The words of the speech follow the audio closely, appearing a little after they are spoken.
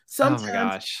Sometimes Oh my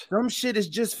gosh. some shit is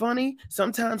just funny.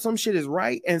 Sometimes some shit is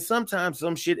right. And sometimes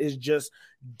some shit is just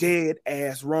dead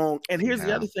ass wrong. And here's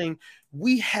the other thing.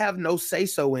 We have no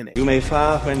say-so in it. You may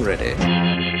fire when ready.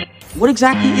 What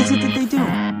exactly is it that they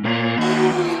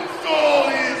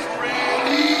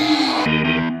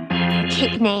do?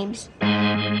 Kick names.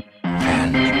 And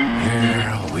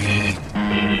here we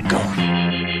go.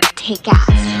 Take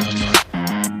ass.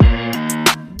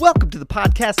 Welcome to the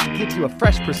podcast that gives you a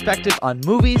fresh perspective on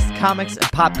movies, comics,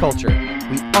 and pop culture.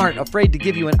 We aren't afraid to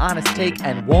give you an honest take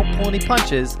and won't pull any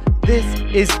punches. This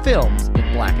is Films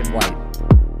in Black and White.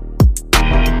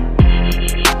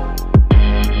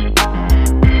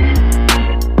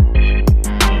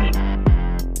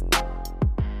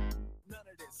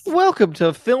 Welcome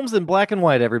to Films in Black and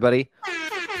White, everybody.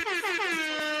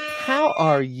 How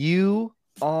are you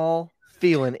all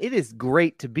feeling? It is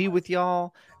great to be with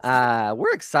y'all.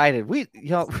 We're excited.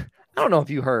 Y'all, I don't know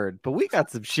if you heard, but we got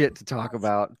some shit to talk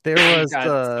about. There was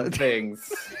some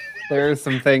things. There are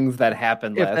some things that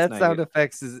happened last night. If that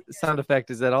sound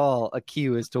effect is at all a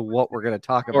cue as to what we're going to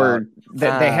talk about, or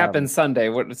they happened Sunday.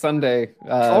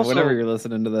 Whenever you're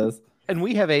listening to this, and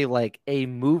we have a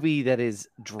movie that is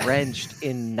drenched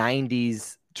in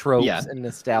 90s tropes and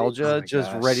nostalgia,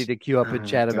 ready to queue up and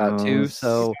chat about too.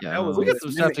 So we got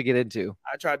some stuff to get into.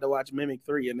 I tried to watch Mimic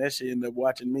 3 and that shit ended up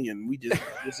watching me, and we just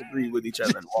disagreed with each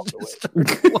other and walked away.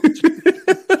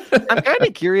 I'm kind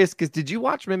of curious because did you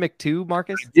watch Mimic 2,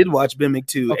 Marcus? I did watch Mimic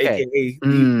 2, okay.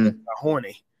 aka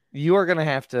horny. You are gonna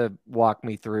have to walk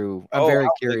me through. I'm very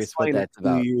curious what that's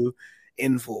about. You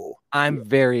in full. I'm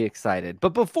very excited. But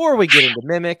before we get into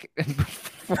Mimic,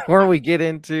 before we get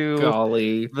into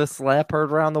the slap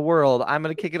heard around the world, I'm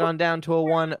going to kick it on down to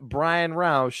one Brian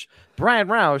Roush. Brian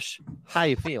Roush, how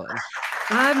you feeling?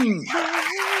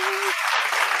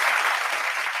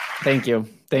 Thank you.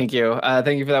 Thank you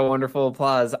for that wonderful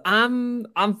applause. I'm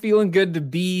feeling good to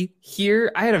be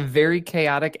here. I had a very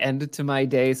chaotic end to my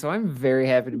day, so I'm very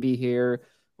happy to be here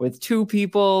with two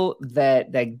people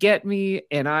that get me,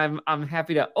 and I'm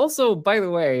happy to also, by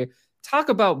the way, talk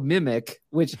about Mimic,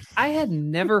 which I had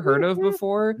never heard of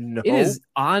before. No. It is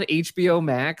on HBO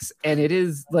Max, and it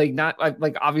is not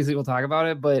obviously we'll talk about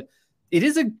it, but it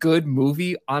is a good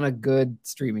movie on a good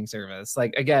streaming service.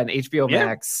 Again, HBO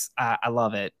Max, I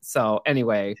love it. So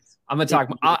anyway, I'm gonna talk.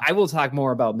 I will talk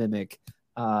more about Mimic.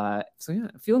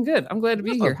 Feeling good. I'm glad to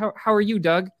be here. How are you,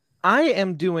 Doug? I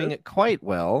am doing quite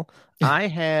well. I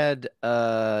had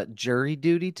jury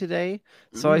duty today,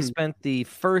 so I spent the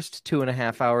first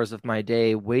 2.5 hours of my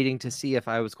day waiting to see if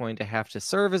I was going to have to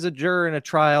serve as a juror in a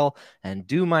trial and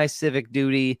do my civic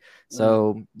duty.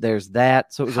 So there's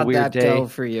that. So it was a weird day. Go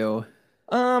for you?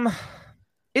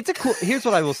 It's a cool. Here's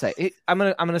what I will say. I'm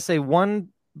gonna say one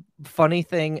funny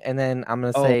thing, and then I'm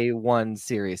gonna say one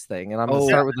serious thing, and I'm gonna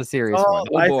start with the serious one.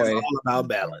 Life is all about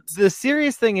balance. The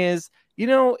serious thing is,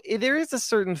 there is a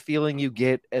certain feeling you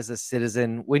get as a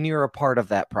citizen when you're a part of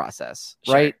that process,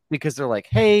 right? Because they're like,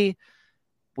 hey,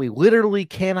 we literally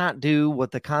cannot do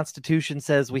what the Constitution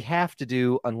says we have to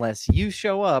do unless you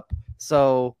show up.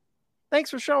 So thanks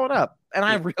for showing up. And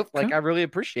I really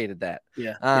appreciated that.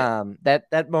 Yeah.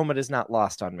 That moment is not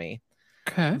lost on me.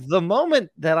 Okay. The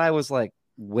moment that I was like,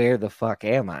 where the fuck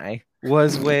am I?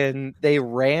 Was when they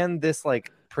ran this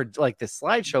this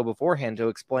slideshow beforehand to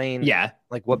explain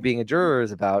what being a juror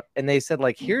is about, and they said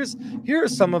here are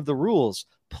some of the rules.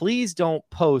 Please don't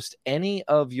post any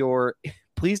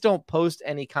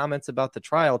comments about the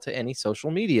trial to any social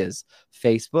medias,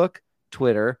 Facebook,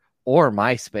 Twitter, or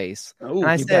MySpace. Oh, and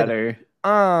I said, didn't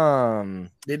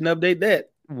update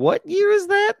that. What year is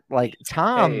that?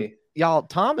 Tom,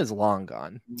 Tom is long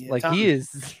gone. Tom.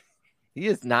 He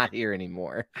is not here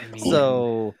anymore.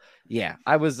 So yeah,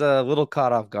 I was a little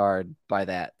caught off guard by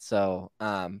that. So,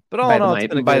 but all in all,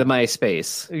 by the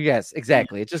MySpace. Yes,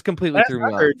 exactly. It just completely threw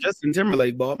me off. Justin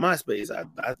Timberlake bought MySpace. I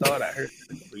thought I heard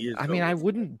it for years ago. I mean, I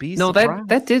wouldn't be surprised. surprised.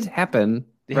 that did happen,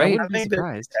 right? I think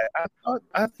surprised.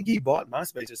 I think he bought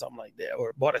MySpace or something like that,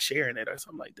 or bought a share in it or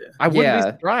something like that. I wouldn't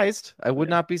be surprised. I would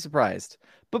not be surprised.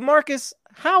 But Marcus,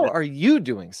 how are you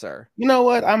doing, sir? You know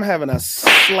what? I'm having a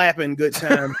slapping good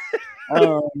time.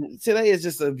 Today is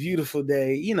just a beautiful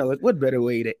day. What better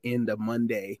way to end a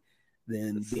Monday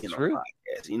than being on a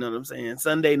podcast? You know what I'm saying?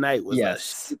 Sunday night was a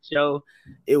shit show.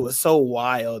 It was so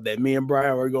wild that me and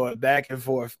Brian were going back and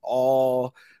forth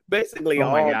all night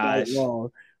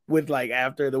long with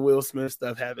after the Will Smith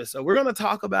stuff happened. So we're gonna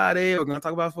talk about it. We're gonna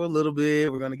talk about it for a little bit.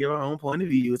 We're gonna give our own point of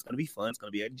view. It's gonna be fun. It's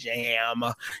gonna be a jam.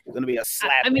 It's gonna be a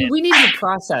slap. I mean, we need to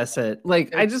process it.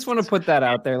 I just want to put that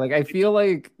out there. I feel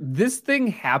like this thing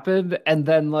happened, and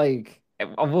then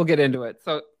we'll get into it.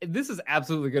 So this is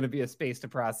absolutely going to be a space to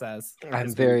process.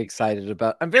 I'm very excited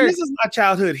about. This is my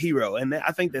childhood hero, and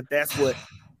I think that's what.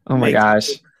 Oh my gosh,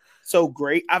 so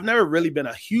great. I've never really been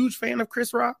a huge fan of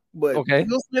Chris Rock, but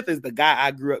Will Smith is the guy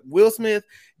I grew up. Will Smith,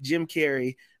 Jim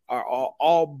Carrey are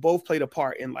all both played a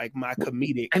part in like my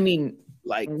comedic. I mean,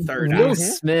 like third. Will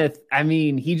Smith. I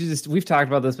mean, we've talked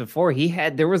about this before.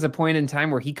 There was a point in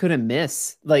time where he couldn't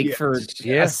miss for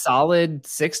a solid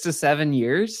 6 to 7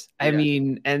 years. Yeah. I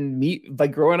mean, and me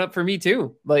like growing up for me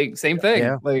too. Like same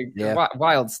thing.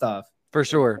 Wild stuff for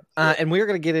sure. And we're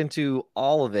gonna get into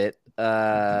all of it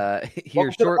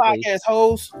here shortly. Podcast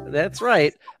host. That's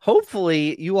right.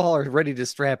 Hopefully you all are ready to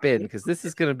strap in because this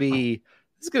is gonna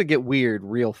get weird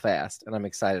real fast, and I'm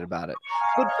excited about it.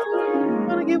 But we're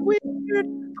gonna get weird.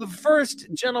 But first,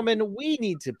 gentlemen, we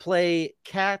need to play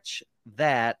Catch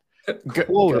That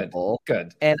Quotable.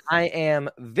 Good. And I am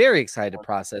very excited to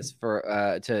process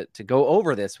to go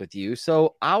over this with you.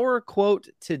 So our quote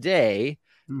today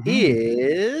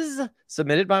is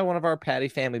submitted by one of our Patty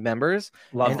family members.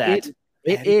 Love that.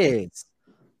 It is.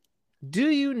 Do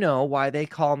you know why they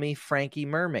call me Frankie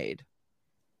Mermaid?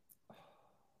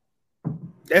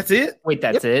 That's it? Wait,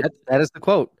 that's it? That is the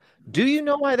quote. Do you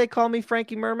know why they call me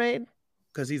Frankie Mermaid?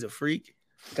 Because he's a freak.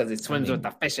 Because he swims with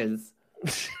the fishes.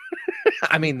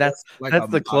 I mean, that's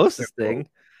the closest thing.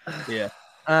 Yeah.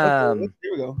 Here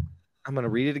we go. I'm going to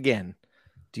read it again.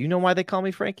 Do you know why they call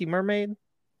me Frankie Mermaid?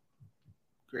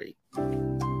 Great.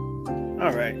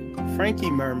 All right.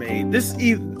 Frankie Mermaid.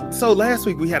 So last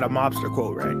week we had a mobster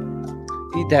quote, right?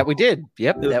 That we did.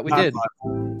 Yep, that we did.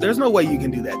 There's no way you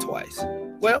can do that twice.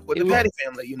 Well, with the Patty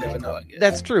family, you never know, I guess.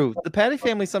 That's true. The Patty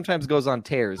family sometimes goes on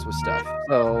tears with stuff.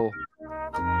 So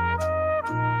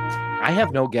I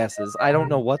have no guesses. I don't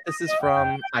know what this is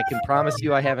from. I can promise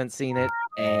you I haven't seen it.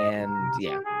 And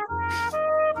yeah.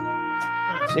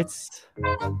 This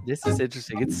is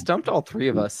interesting. It stumped all three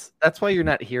of us. That's why you're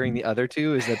not hearing the other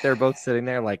two, is that they're both sitting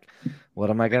there like, what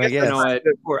am I gonna guess? I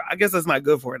guess that's not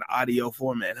good for an audio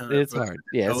format, huh? It's hard.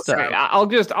 Yeah, it's tough. I'll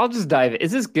just dive in.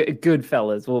 Is this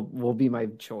Goodfellas? Will be my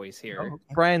choice here. Oh,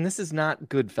 Brian, this is not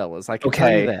Goodfellas. I can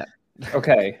tell you that.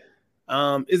 Okay.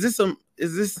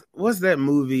 What's that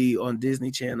movie on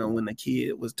Disney Channel when the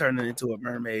kid was turning into a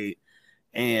mermaid?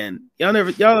 And y'all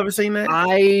ever seen that?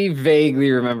 I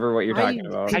vaguely remember what you're talking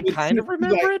about. I kind of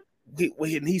remember it.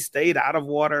 When he stayed out of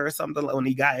water or something, when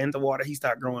he got into water, he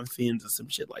started growing fins or some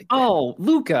shit like that. Oh,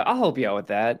 Luca, I'll help you out with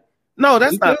that. No,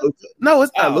 that's Luca? Not Luca. No,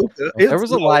 it's not Luca. There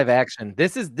was a live action.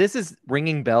 This is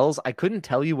ringing bells. I couldn't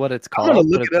tell you what it's called. I'm gonna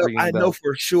look it up. I know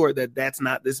for sure that's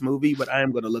not this movie, but I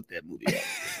am gonna look that movie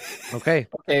up. Okay.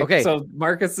 So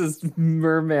Marcus's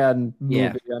Merman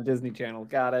movie on Disney Channel.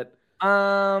 Got it.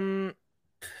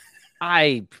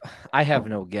 I have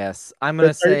no guess. I'm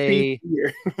gonna say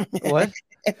what?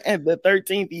 The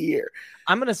 13th year.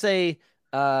 I'm gonna say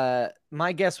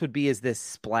my guess would be is this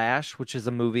Splash, which is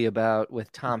a movie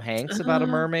with Tom Hanks about a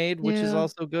mermaid, which is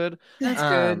also good. That's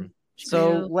good.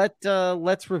 So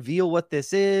let's reveal what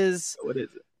this is. What is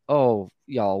it? Oh,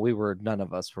 y'all, none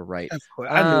of us were right.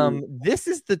 This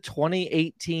is the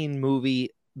 2018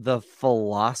 movie The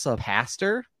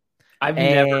Velocipaster. I've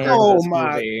never heard of this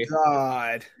movie. Oh my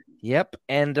god. Yep,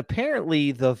 and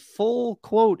apparently the full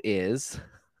quote is,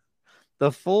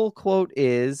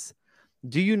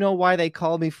 do you know why they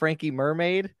call me Frankie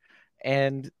Mermaid?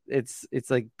 And it's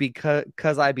like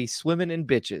because I be swimming in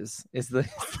bitches is the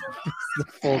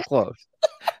full quote.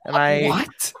 And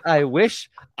I wish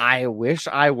I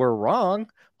were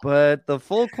wrong, but the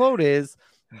full quote is,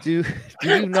 do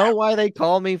you know why they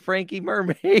call me Frankie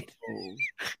Mermaid?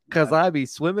 Because I be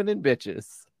swimming in bitches.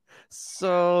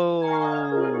 So,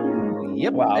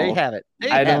 yep, wow. There you have it.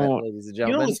 Ladies and gentlemen. You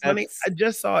know what's funny? I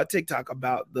just saw a TikTok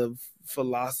about the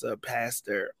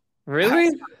Velocipaster. Really?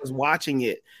 I was watching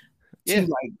it to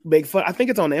like make fun. I think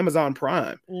it's on Amazon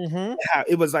Prime. Mm-hmm. How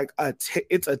it was like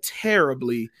it's a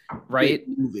terribly right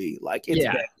movie. Like it's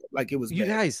bad. Like it was. You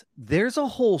guys, there's a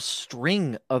whole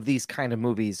string of these kind of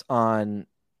movies on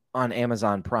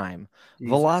Amazon Prime.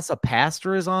 Jesus.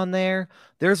 Velocipaster is on there.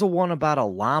 There's a one about a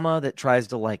llama that tries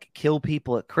to like kill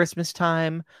people at Christmas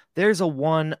time. There's a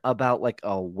one about like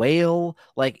a whale.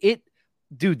 Like it,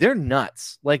 dude, they're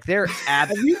nuts. Like they're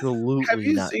absolutely have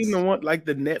you nuts. seen the one like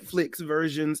the Netflix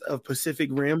versions of Pacific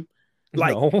Rim?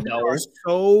 Like no. they are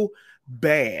so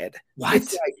bad. What?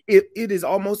 It's like it is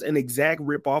almost an exact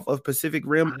ripoff of Pacific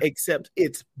Rim, except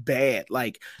it's bad.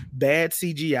 Like bad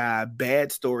CGI,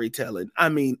 bad storytelling. I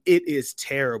mean, it is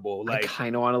terrible. I Like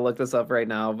kind of want to look this up right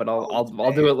now, but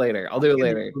I'll do it later. I'll do it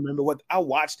later. Remember what I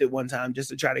watched it one time just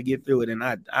to try to get through it, and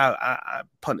I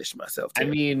punished myself. I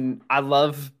mean, I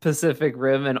love Pacific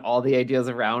Rim and all the ideas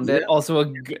around it. Also, a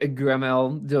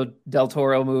Guillermo del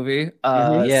Toro movie.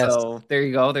 Yes. So there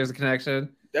you go. There's a connection.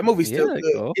 That movie's still Yeah,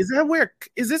 good. cool.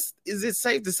 Is it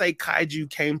safe to say kaiju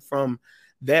came from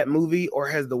that movie, or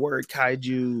has the word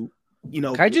kaiju,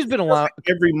 Kaiju's been a lot.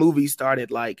 Every movie started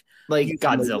like using the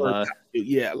word Godzilla. kaiju.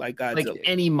 Yeah, like Godzilla. Like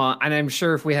any and I'm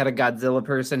sure if we had a Godzilla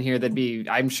person here,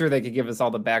 I'm sure they could give us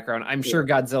all the background. I'm sure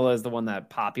Godzilla is the one that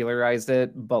popularized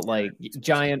it, but like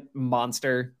giant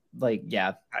monster, like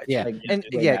Yeah, like, and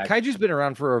way yeah, back. Kaiju's been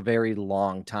around for a very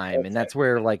long time, and that's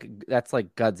where that's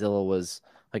Godzilla was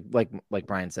like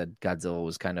Brian said, Godzilla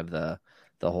was kind of the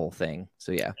whole thing.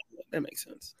 So yeah, that makes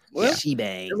sense. Well,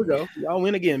 She-bang. there we go. Y'all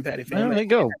win again, Patty there family. you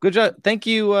go. Good job. Thank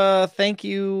you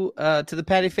to the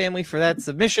Patty family for that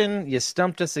submission. You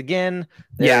stumped us again.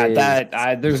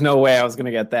 There's no way I was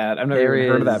gonna get that. I've never even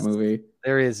heard of that is- movie.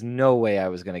 There is no way I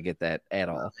was going to get that at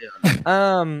all.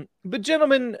 But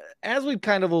gentlemen, as we've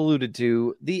kind of alluded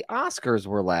to, the Oscars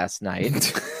were last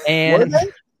night, and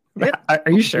Are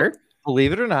you sure?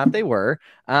 believe it or not, they were.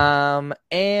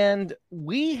 And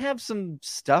we have some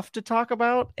stuff to talk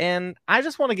about, and I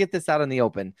just want to get this out in the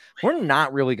open. We're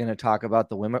not really going to talk about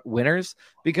the winners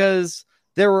because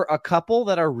there were a couple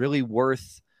that are really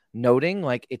worth noting.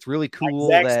 Like, it's really cool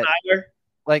Zack that Snyder,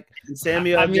 like and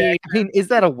Samuel I mean, Jackson. I mean, is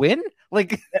that a win?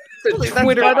 Like,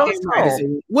 Twitter, I don't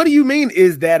know. What do you mean?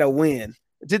 Is that a win?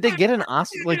 Did they get an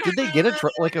Oscar? Like, did they get a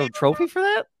trophy for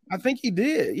that? I think he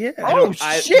did. Yeah. Oh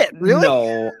shit! Really?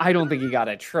 No, I don't think he got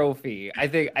a trophy. I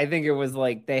think it was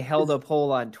like they held a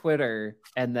poll on Twitter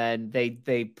and then they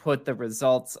put the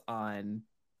results on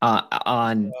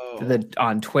Twitter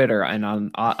and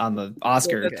on the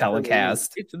Oscar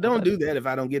telecast. Don't do that if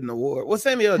I don't get an award. Well,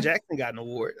 Samuel Jackson got an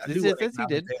award. I do Yes, wanna he did.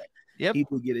 acknowledge that. Yep. He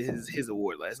did get his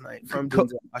award last night from Co-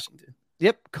 Denzel Washington.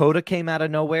 Yep. Coda came out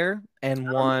of nowhere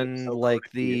and won so like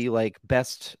Coda the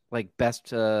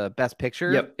best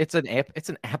picture. Yep. It's an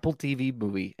Apple TV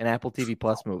movie, an Apple TV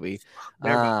Plus movie.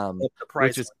 They're gonna up the price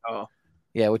which is on all.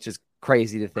 yeah, which is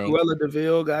crazy to think. Cruella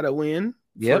DeVille got a win.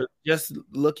 Yep. For just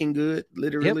looking good,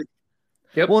 literally.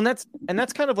 Yep. Well, and that's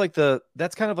kind of like the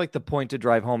point to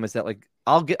drive home is that like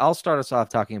I'll start us off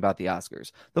talking about the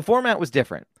Oscars. The format was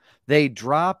different. They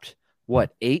dropped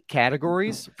 8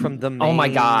 categories from the main, Oh my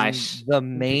gosh. the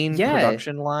main Yeah.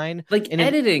 production line, Like And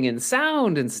editing and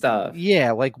sound and stuff.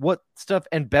 yeah, like what stuff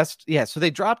and best, yeah. So they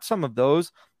dropped some of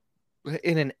those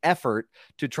in an effort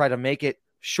to try to make it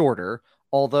shorter.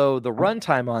 Although the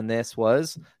runtime on this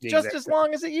was just as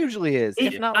long as it usually is,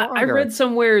 if not longer. I read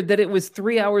somewhere that it was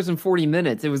 3 hours and 40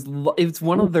 minutes. It's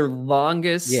one of their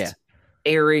longest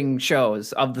airing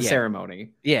shows of the ceremony.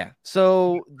 Yeah.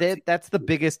 So that's the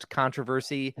biggest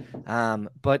controversy.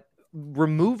 But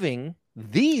removing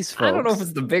these folks, I don't know if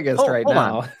it's the biggest Oh, right hold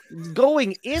now. on.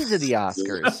 Going into the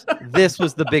Oscars, this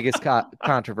was the biggest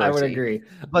controversy. I would agree.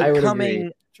 But I would coming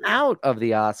agree. out of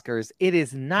the Oscars, it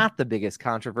is not the biggest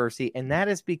controversy, and that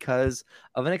is because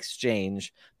of an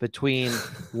exchange between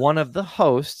one of the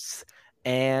hosts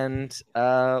and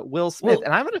Will Smith. Well-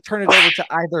 and I'm going to turn it over to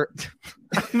either.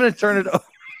 I'm going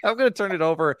to turn it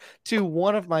over to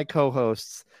one of my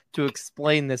co-hosts to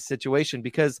explain this situation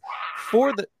because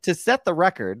to set the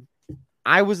record,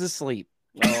 I was asleep.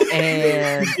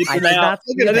 And I did not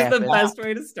see it That is the happen. best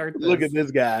way to start this. Look at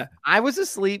this guy. I was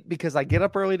asleep because I get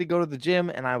up early to go to the gym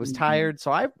and I was tired.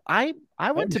 So I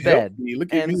went to bed.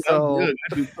 Look at And me. so- I'm good.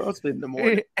 I do CrossFit in the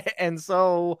morning. And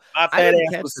so My I fat didn't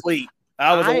ass catch was it. asleep.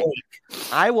 I was awake.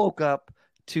 I woke up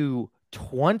to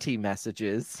 20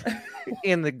 messages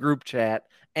in the group chat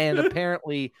and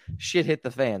apparently shit hit the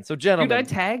fan. So Dude, gentlemen, I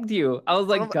tagged you. I was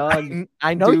like, Doug.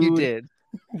 I know you dude. did.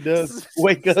 Does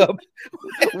wake up.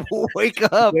 Wake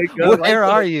up. Wake up. Where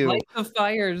are you? Light the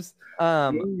fires.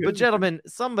 But gentlemen,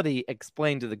 somebody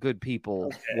explain to the good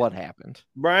people what happened.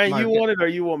 Brian, you Marcus. want it or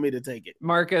you want me to take it?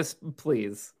 Marcus,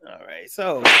 please. All right.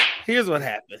 So here's what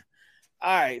happened.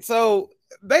 All right. So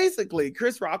basically,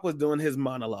 Chris Rock was doing his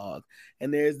monologue,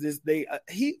 and there's this.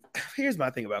 Here's my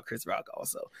thing about Chris Rock.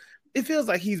 Also, it feels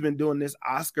like he's been doing this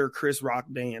Oscar Chris Rock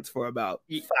dance for about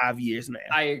 5 years now.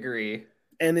 I agree.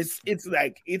 And it's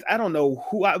like I don't know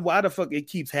why the fuck it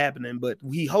keeps happening, but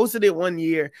he hosted it one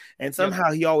year and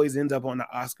somehow he always ends up on the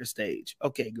Oscar stage.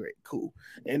 Okay, great, cool.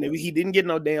 And he didn't get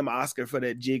no damn Oscar for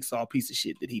that Jigsaw piece of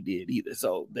shit that he did either,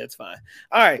 so that's fine.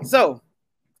 All right, so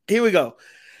here we go.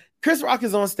 Chris Rock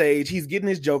is on stage. He's getting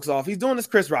his jokes off. He's doing this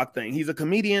Chris Rock thing. He's a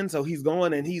comedian, so he's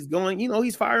going,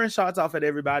 he's firing shots off at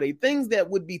everybody. Things that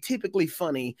would be typically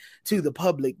funny to the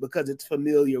public because it's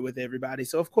familiar with everybody.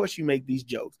 So, of course, you make these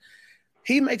jokes.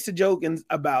 He makes a joke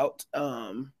about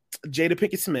Jada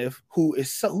Pinkett Smith, who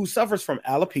suffers from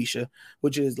alopecia,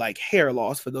 which is like hair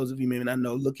loss. For those of you who may not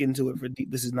know, look into it.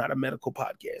 This is not a medical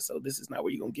podcast, so this is not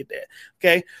where you're going to get that.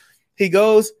 Okay. He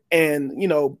goes and,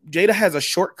 Jada has a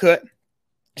shortcut.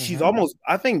 She's almost,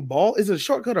 I think, bald. Is it a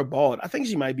shortcut or bald? I think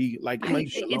she might be like.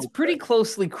 It's pretty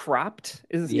closely cropped.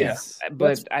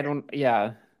 But I don't.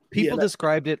 Yeah. People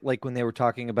described it like when they were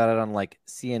talking about it on like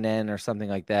CNN or something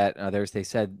like that. Others, they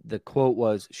said the quote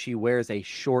was, "She wears a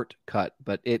short cut,"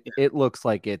 but it looks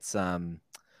like it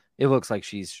looks like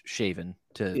she's shaven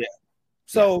to. Yeah.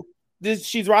 So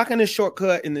she's rocking this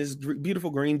shortcut in this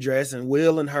beautiful green dress, and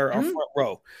Will and her are front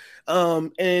row.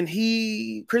 And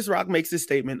Chris Rock makes this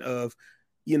statement of,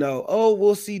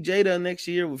 we'll see Jada next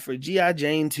year for G.I.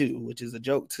 Jane 2, which is a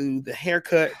joke to the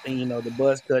haircut and, the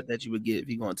buzz cut that you would get if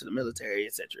you go into the military,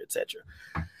 et cetera, et cetera.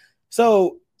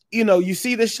 So, you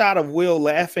see this shot of Will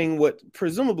laughing what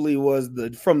presumably was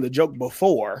from the joke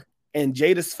before, and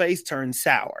Jada's face turns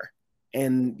sour.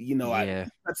 And, I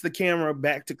cuts the camera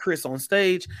back to Chris on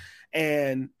stage.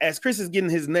 And as Chris is getting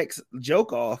his next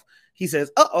joke off, he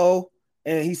says, uh-oh.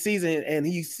 And he sees it, and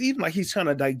he seems like he's trying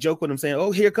to like joke with him, saying,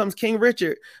 "Oh, here comes King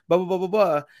Richard." Blah blah blah blah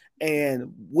blah.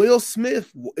 And Will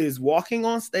Smith is walking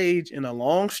on stage in a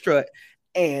long strut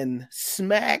and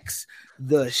smacks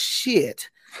the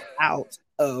shit out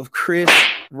of Chris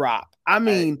Rock. I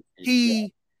mean,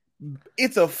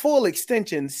 it's a full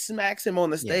extension. Smacks him on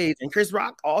the stage, and Chris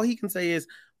Rock, all he can say is,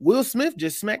 "Will Smith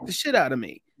just smacked the shit out of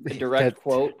me." The direct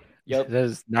quote. Yep, that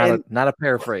is not a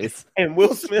paraphrase. And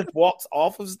Will Smith walks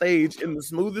off of stage in the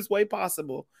smoothest way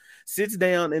possible, sits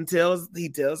down and tells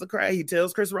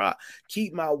Chris Rock,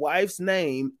 "Keep my wife's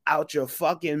name out your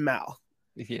fucking mouth."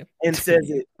 Yeah, and says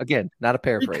it again, not a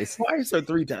paraphrase. Twice or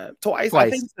three times? Twice. I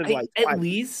think it twice. At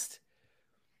least.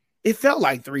 It felt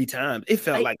like 3 times. It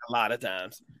felt like a lot of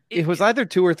times. It was either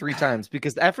 2 or 3 times,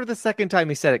 because after the second time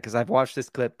he said it, because I've watched this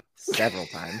clip several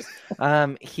times,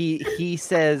 he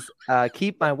says,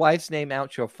 "Keep my wife's name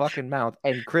out your fucking mouth,"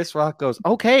 and Chris Rock goes,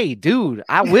 "Okay, dude,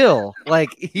 I will." Like,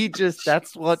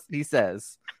 that's what he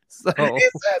says. So he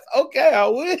says, "Okay, I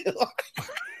will."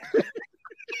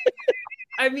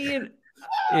 I mean,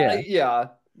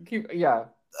 yeah.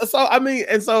 So I mean,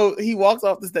 and so he walks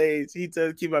off the stage. He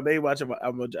says, "Keep my name out your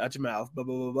mouth." Blah blah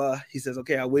blah blah. He says,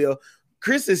 "Okay, I will."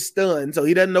 Chris is stunned, so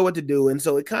he doesn't know what to do, and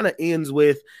so it kind of ends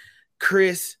with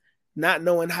Chris not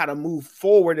knowing how to move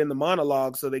forward in the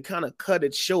monologue. So they kind of cut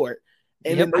it short,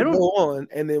 and then they go on,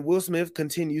 and then Will Smith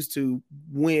continues to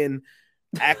win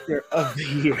Actor of the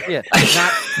Year. Yeah,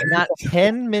 not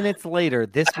 10 minutes later,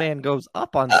 this man goes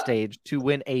up on stage to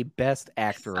win a Best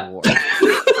Actor award.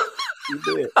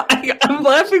 I'm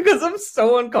laughing because I'm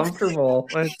so uncomfortable.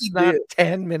 It's not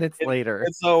 10 minutes later.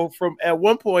 And so at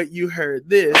one point you heard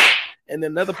this, and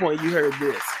another point you heard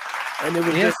this. And it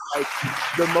was just like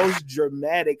the most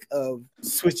dramatic of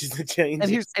switches and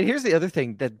changes. And here's the other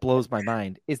thing that blows my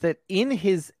mind is that in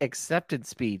his acceptance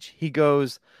speech, he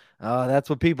goes, "Oh, that's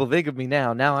what people think of me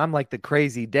now. Now I'm like the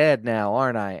crazy dad now,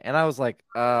 aren't I?" And I was like,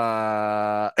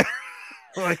 kind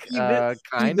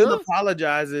of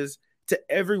apologizes to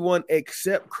everyone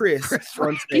except Chris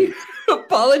on stage. He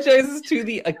apologizes to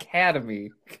the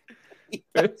Academy.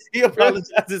 He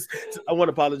apologizes. I want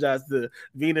to apologize to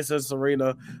Venus and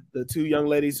Serena, the 2 young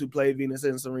ladies who played Venus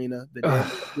and Serena,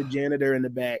 the janitor in the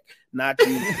back, not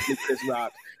you, Chris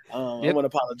Rock. I want to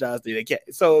apologize to the cat.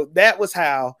 So that was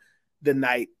how the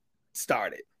night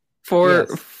started. For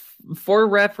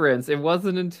reference, it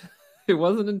wasn't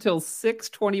until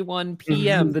 6:21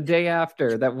 p.m. the day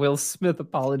after that Will Smith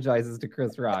apologizes to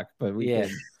Chris Rock. But we can.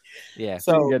 Yeah.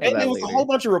 So and there was a whole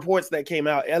bunch of reports that came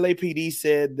out. LAPD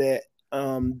said that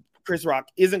Chris Rock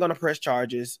isn't going to press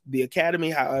charges. The Academy,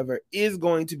 however, is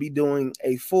going to be doing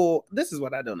a full. This is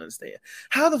what I don't understand.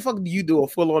 How the fuck do you do a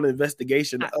full-on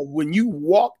investigation of when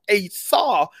you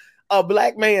saw a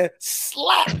black man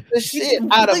slap the shit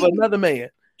out of another man?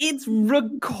 It's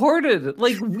recorded.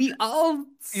 Like, we all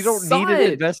you don't need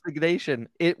an investigation.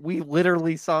 We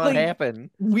literally saw it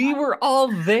happen. We were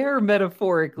all there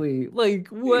metaphorically. Like,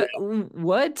 what?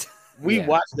 We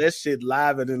watched that shit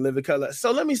live and in living color.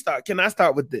 So let me start. Can I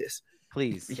start with this?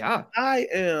 Please. Yeah. I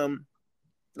am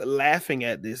laughing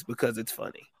at this because it's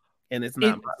funny. And it's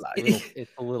not my life.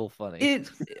 It's a little funny.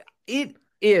 It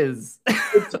is.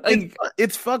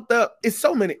 It's fucked up. It's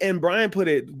so many. And Brian put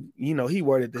it, he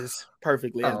worded this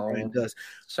perfectly as Brian does.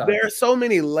 There are so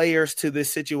many layers to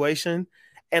this situation.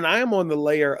 and I am on the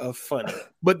layer of funny.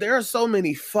 But there are so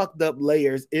many fucked up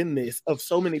layers in this of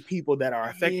so many people that are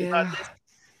affected by this.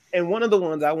 And one of the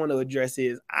ones I want to address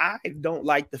is I don't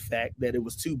like the fact that it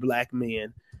was 2 black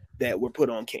men that were put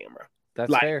on camera.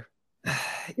 That's fair.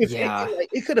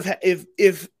 It could have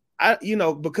if I,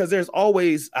 because there's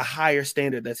always a higher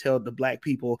standard that's held to black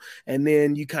people, and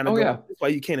then you kind of that's why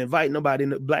you can't invite nobody,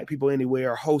 black people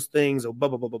anywhere, or host things, or blah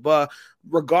blah blah blah blah,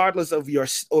 regardless of your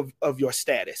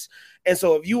status. And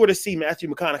so, if you were to see Matthew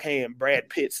McConaughey and Brad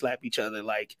Pitt slap each other,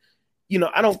 like,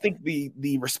 I don't think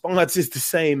the response is the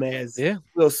same as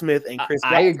Will Smith and Chris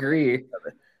Rock. I agree.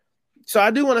 So I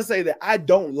do want to say that I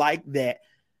don't like that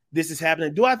this is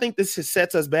happening. Do I think this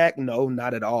sets us back? No,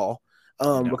 not at all.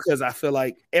 Because I feel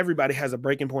like everybody has a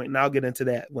breaking point, and I'll get into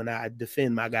that when I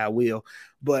defend my guy Will.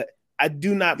 But I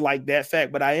do not like that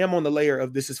fact. But I am on the layer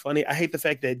of this is funny. I hate the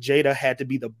fact that Jada had to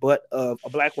be the butt of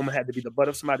a black woman, had to be the butt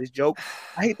of somebody's joke.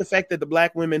 I hate the fact that the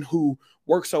black women who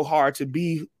work so hard to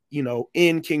be,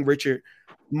 in King Richard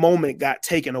moment got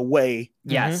taken away.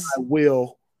 Yes, by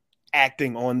Will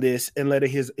acting on this and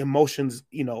letting his emotions,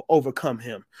 overcome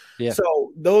him. Yeah.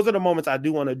 So those are the moments I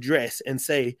do want to address and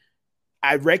say,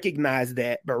 I recognize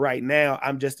that, but right now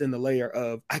I'm just in the layer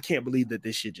of I can't believe that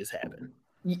this shit just happened.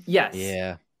 Yes.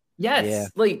 Yeah.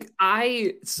 Yes. Yeah.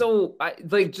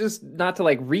 Just not to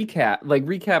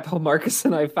recap how Marcus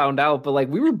and I found out, but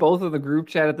we were both in the group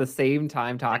chat at the same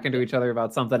time talking to each other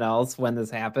about something else when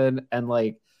this happened. And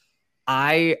when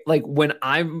I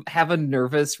have a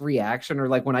nervous reaction, or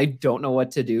when I don't know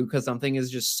what to do because something is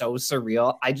just so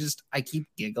surreal, I keep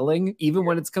giggling even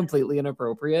when it's completely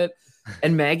inappropriate.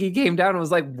 And Maggie came down and was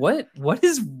like, what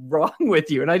is wrong with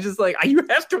you? And I just you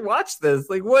have to watch this.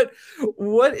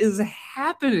 What is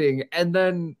happening? And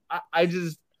then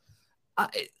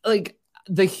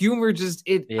the humor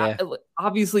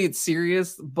obviously it's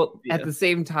serious, but at the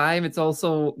same time, it's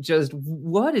also just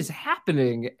what is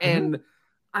happening? And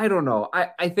I don't know.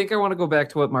 I think I want to go back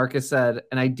to what Marcus said,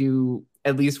 and I do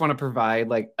at least want to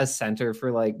provide a center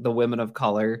for the women of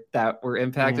color that were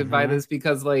impacted by this,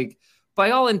 because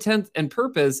by all intent and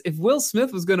purpose, if Will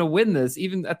Smith was going to win this,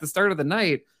 even at the start of the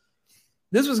night,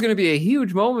 this was going to be a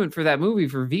huge moment for that movie,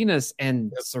 for Venus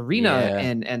and Serena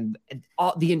and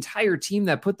all the entire team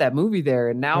that put that movie there.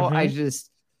 And now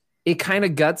it kind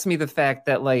of guts me, the fact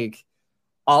that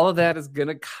all of that is going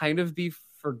to kind of be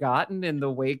forgotten in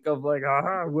the wake of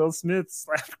Will Smith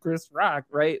slapped Chris Rock,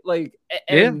 right?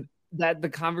 That the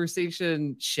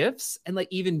conversation shifts, and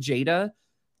even Jada,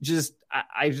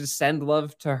 I just send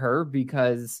love to her,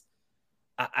 because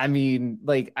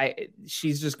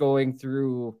she's just going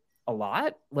through a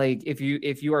lot. If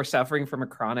you are suffering from a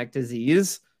chronic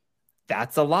disease,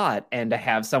 that's a lot. And to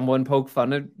have someone poke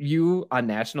fun at you on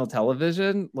national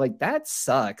television, that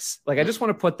sucks. I just want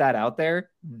to put that out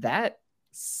there. That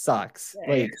sucks.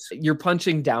 You're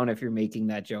punching down if you're making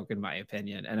that joke, in my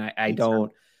opinion. And I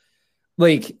don't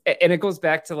and it goes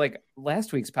back to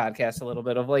last week's podcast a little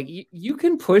bit of you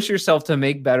can push yourself to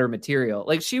make better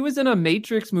material. She was in a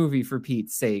Matrix movie, for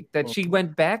Pete's sake, that she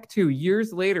went back to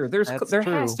years later. There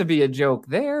has to be a joke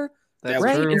there. That's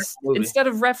right? True. Instead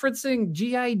of referencing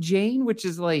G.I. Jane, which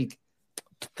is 30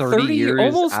 years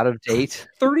almost out of date.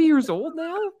 30 years old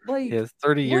now?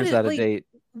 30 years out of date.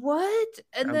 What?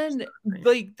 And then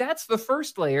that's the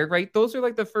first layer, right? Those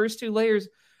are the first 2 layers.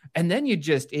 And then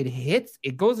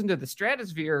it goes into the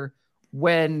stratosphere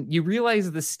when you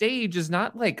realize the stage is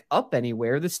not up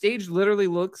anywhere. The stage literally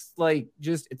looks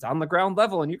it's on the ground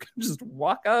level, and you can just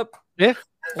walk up. Yeah.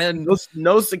 And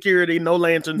no security, no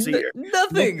lanterns here.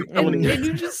 Nothing. And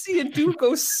you just see a dude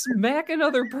go smack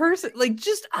another person,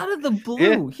 just out of the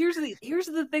blue. Yeah. Here's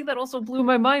the thing that also blew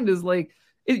my mind is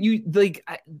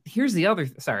here's the other.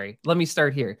 Sorry, let me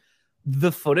start here.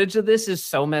 The footage of this is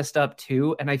so messed up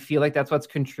too, and I feel like that's what's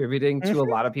contributing to a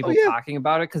lot of people talking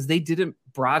about it, because they didn't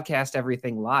broadcast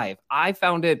everything live. I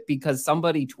found it because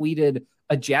somebody tweeted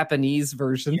a Japanese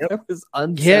version that was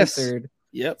uncensored.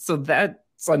 Yep. So that's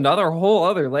another whole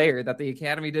other layer that the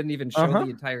Academy didn't even show the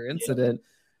entire incident.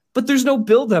 But there's no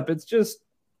buildup. It's just,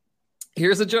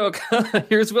 here's a joke.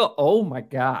 Here's Will. Oh my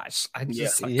gosh! I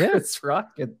just saw Chris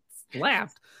Rock get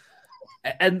slapped.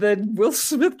 And then Will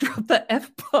Smith dropped the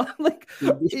F-bomb.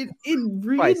 It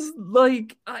reads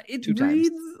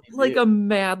like a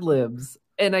Mad Libs,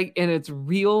 and it's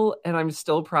real, and I'm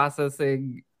still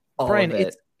processing all Brian, of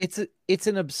it. It's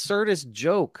an absurdist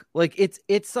joke.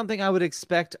 It's something I would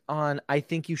expect on I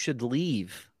Think You Should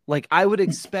Leave. I would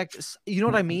expect, you know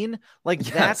what I mean?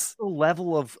 That's the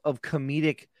level of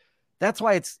comedic. That's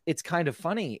why it's kind of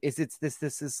funny. It's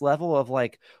this level of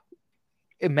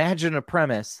imagine a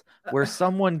premise where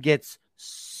someone gets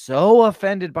so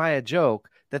offended by a joke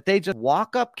that they just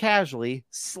walk up casually,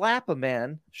 slap a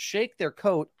man, shake their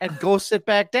coat, and go sit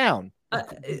back down.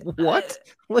 What?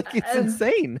 Like, it's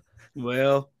insane.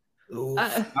 Well,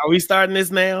 are we starting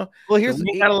this now? Well,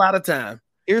 We got a lot of time.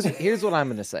 Here's what I'm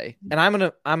gonna say, and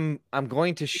I'm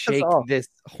going to shake this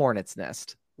hornet's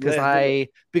nest because I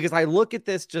look at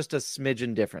this just a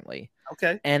smidgen differently.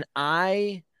 Okay, and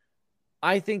I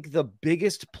think the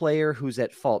biggest player who's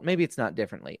at fault, maybe it's not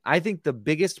differently. I think the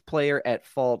biggest player at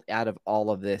fault out of all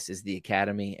of this is the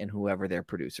Academy and whoever their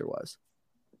producer was.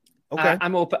 Okay,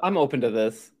 I'm open to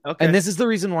this. Okay, and this is the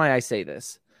reason why I say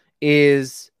this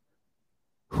is.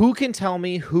 Who can tell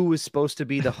me who was supposed to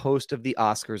be the host of the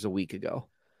Oscars a week ago?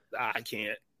 I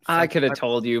can't. I could have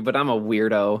told you, but I'm a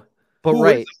weirdo. But Who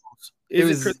right, is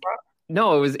it Chris Rock?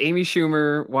 No, it was Amy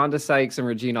Schumer, Wanda Sykes, and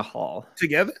Regina Hall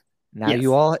Together. now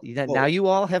Yes. you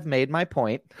all have made my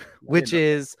point, which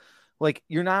is like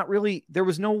you're not really. There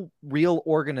was no real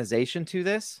organization to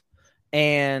this,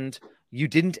 and you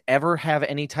didn't ever have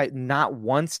any type. Not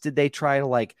once did they try to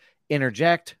like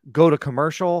interject, go to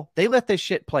commercial. They let this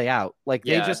shit play out. Like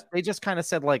they just kind of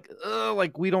said like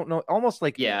we don't know, almost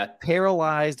like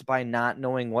paralyzed by not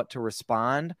knowing what to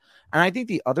respond. And I think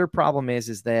the other problem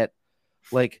is that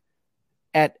like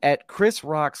at Chris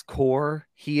Rock's core,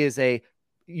 he is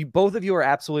both of you are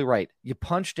absolutely right. You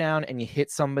punch down and you hit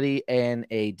somebody in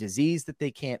a disease that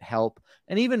they can't help.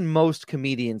 And even most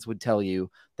comedians would tell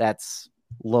you that's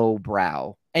low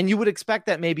brow. And you would expect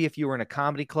that maybe if you were in a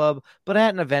comedy club, but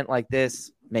at an event like this,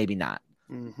 maybe not.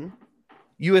 Mm-hmm.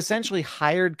 You essentially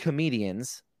hired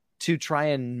comedians to try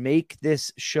and make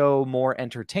this show more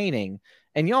entertaining.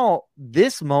 And y'all,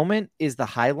 this moment is the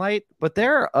highlight, but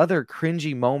there are other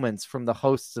cringy moments from the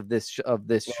hosts of this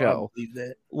show,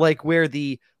 like where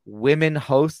the women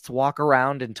hosts walk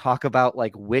around and talk about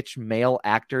like which male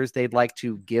actors they'd like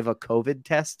to give a COVID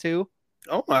test to.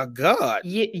 Oh my God!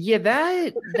 Yeah,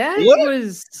 that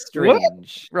was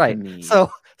strange, right?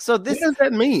 So this, what does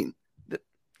that mean?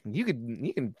 You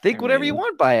can think whatever you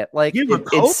want by it. Like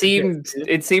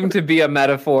it seemed to be a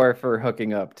metaphor for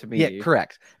hooking up to me. Yeah,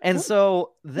 correct. And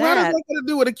so what does that got to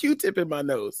do with a Q-tip in my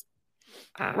nose?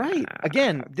 Right.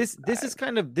 Again, this is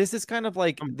kind of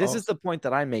like this is the point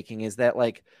that I'm making is that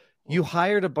like you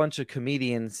hired a bunch of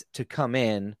comedians to come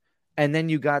in. And then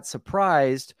you got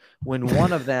surprised when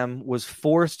one of them was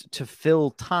forced to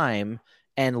fill time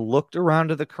and looked around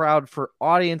to the crowd for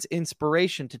audience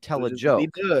inspiration to tell a joke. He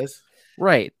does.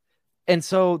 Right. And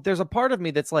so there's a part of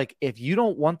me that's like, if you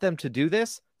don't want them to do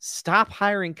this, stop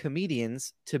hiring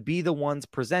comedians to be the ones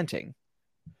presenting.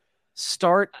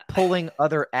 Start pulling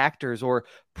other actors or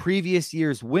previous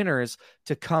year's winners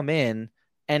to come in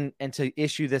and to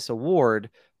issue this award.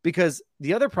 Because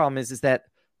the other problem is that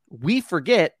we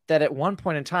forget that at one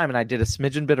point in time, and I did a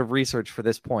smidgen bit of research for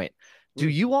this point. Do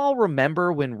you all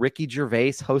remember when Ricky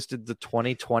Gervais hosted the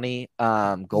 2020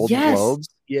 Golden Globes?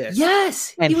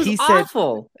 Yes. And he was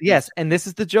awful. Yes. And this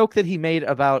is the joke that he made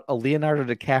about a Leonardo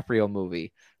DiCaprio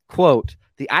movie. Quote,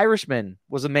 "The Irishman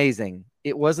was amazing.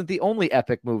 It wasn't the only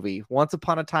epic movie. Once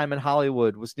Upon a Time in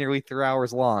Hollywood was nearly 3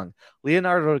 hours long.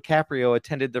 Leonardo DiCaprio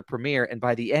attended the premiere, and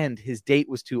by the end, his date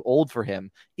was too old for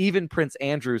him. Even Prince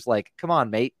Andrew's like, come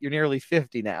on, mate, you're nearly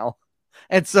 50 now."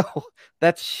 And so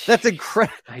that's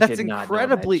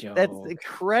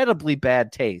incredibly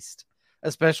bad taste,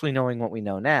 especially knowing what we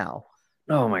know now.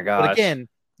 Oh my gosh. But again,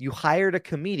 you hired a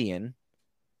comedian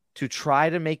to try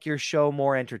to make your show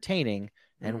more entertaining.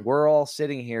 And we're all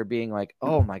sitting here being like,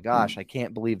 oh my gosh, I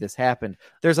can't believe this happened.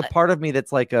 There's a part of me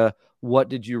that's like, what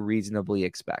did you reasonably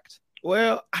expect?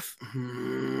 Well,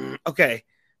 okay.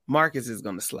 Marcus is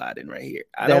going to slide in right here.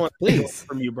 I don't want to hear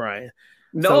from you, Brian.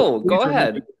 No, go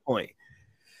ahead. Point.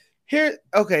 Here's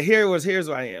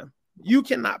where I am. You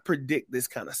cannot predict this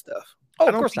kind of stuff. Oh, I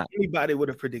don't of course think not. Anybody would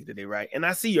have predicted it, right? And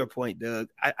I see your point, Doug.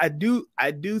 I do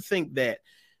think that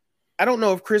I don't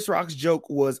know if Chris Rock's joke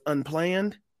was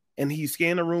unplanned and he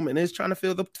scanned the room and is trying to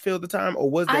fill the time, or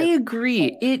was that? I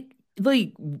agree.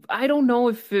 I don't know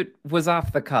if it was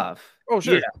off the cuff. Oh,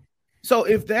 sure. Yeah. So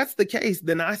if that's the case,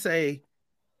 then I say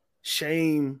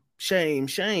shame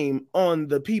on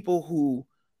the people who,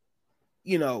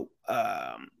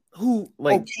 who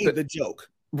like the joke.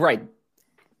 Right.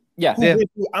 Yeah.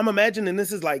 I'm imagining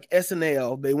this is like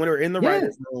SNL. They were in the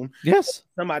writer's room. Yes.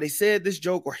 Somebody said this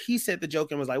joke, or he said the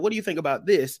joke and was like, "What do you think about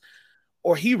this?"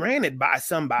 Or he ran it by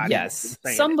somebody. Yes.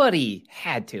 Somebody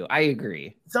had to. I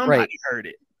agree. Somebody heard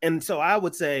it. And so I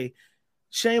would say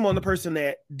shame on the person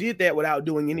that did that without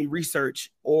doing any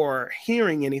research or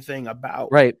hearing anything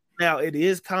about. Right. Now, it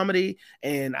is comedy,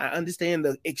 and I understand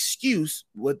the excuse,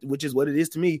 which is what it is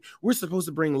to me. We're supposed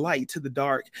to bring light to the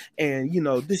dark, and,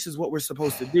 this is what we're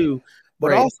supposed to do. But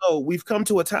Right. also, we've come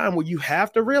to a time where you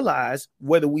have to realize,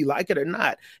 whether we like it or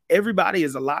not, everybody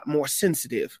is a lot more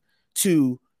sensitive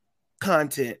to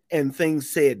content and things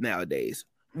said nowadays.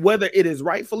 Whether it is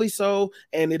rightfully so,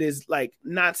 and it is like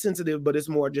not sensitive, but it's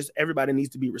more just everybody needs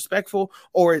to be respectful,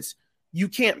 or it's you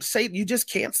just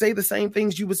can't say the same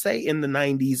things you would say in the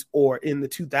 90s or in the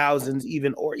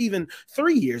 2000s, or even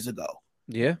 3 years ago.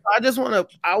 Yeah.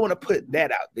 I want to put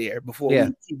that out there before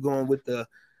we keep going with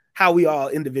how we all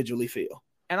individually feel.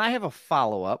 And I have a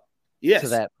follow-up Yes. to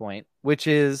that point, which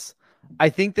is I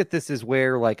think that this is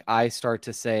where like I start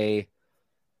to say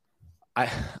I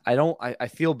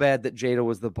feel bad that Jada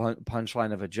was the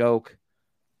punchline of a joke.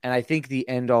 And I think the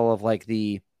end all of like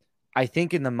I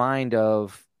think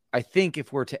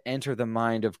if we're to enter the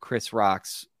mind of Chris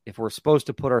Rock's, if we're supposed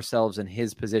to put ourselves in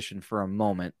his position for a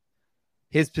moment,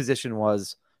 his position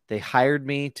was they hired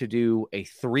me to do a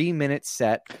 3-minute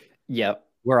set. Yep.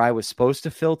 Where I was supposed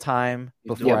to fill time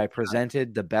before I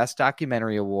presented the best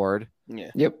documentary award.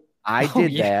 Yeah. Yep. I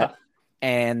did that.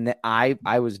 And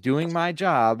I was doing my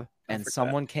job and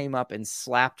someone came up and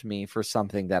slapped me for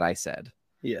something that I said.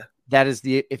 Yeah. That is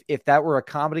if that were a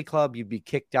comedy club, you'd be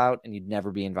kicked out and you'd never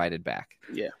be invited back.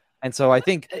 Yeah. And so I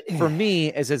think for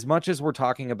me, as much as we're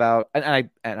talking about, and I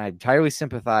entirely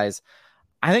sympathize,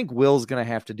 I think Will's going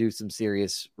to have to do some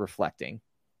serious reflecting,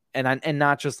 and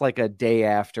not just like a day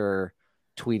after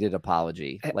tweeted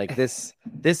apology. Like this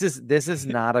is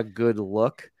not a good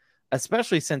look,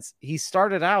 especially since he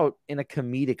started out in a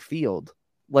comedic field.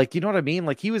 Like, you know what I mean?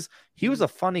 Like he was a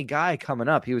funny guy coming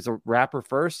up. He was a rapper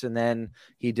first, and then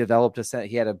he developed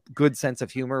he had a good sense of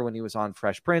humor when he was on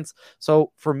Fresh Prince.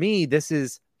 So for me,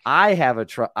 I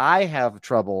have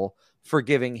trouble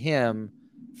forgiving him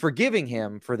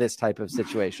for this type of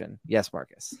situation. Yes,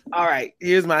 Marcus. All right.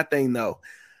 Here's my thing though.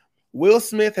 Will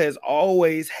Smith has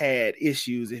always had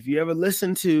issues. If you ever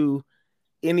listen to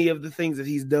any of the things that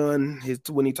he's done,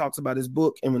 when he talks about his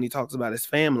book and when he talks about his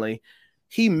family,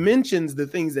 he mentions the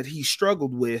things that he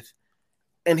struggled with,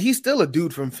 and he's still a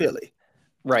dude from Philly.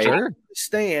 Right. Sure.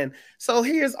 Understand. So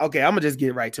I'm gonna just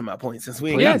get right to my point since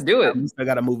we do it. I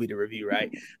got a movie to review,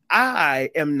 right? I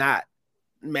am not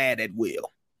mad at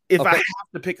Will. If I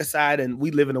have to pick a side, and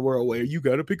we live in a world where you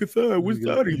gotta pick a side, which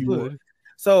side are you on?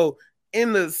 So,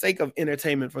 in the sake of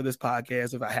entertainment for this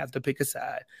podcast, if I have to pick a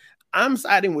side, I'm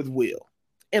siding with Will.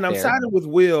 And I'm siding with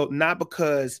Will not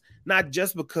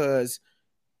just because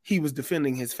he was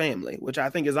defending his family, which I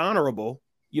think is honorable.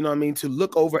 You know what I mean? To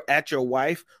look over at your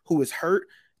wife who is hurt,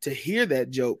 to hear that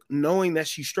joke, knowing that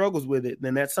she struggles with it,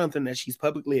 then that's something that she's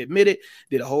publicly admitted,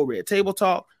 did a whole red table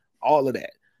talk, all of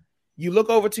that. You look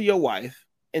over to your wife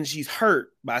and she's hurt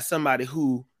by somebody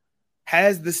who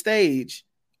has the stage,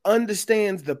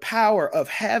 understands the power of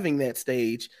having that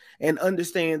stage, and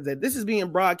understands that this is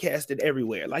being broadcasted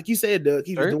everywhere. Like you said, Doug,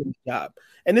 he was doing his job.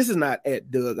 And this is not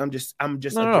at Doug. I'm just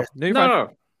No.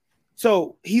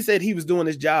 So he said he was doing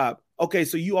his job. Okay,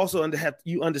 so you also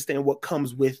understand what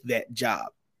comes with that job,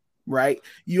 right?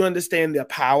 You understand the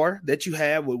power that you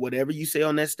have with whatever you say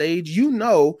on that stage. You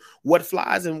know what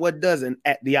flies and what doesn't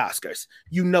at the Oscars.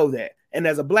 You know that. And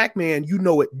as a black man, you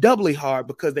know it doubly hard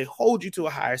because they hold you to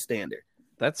a higher standard.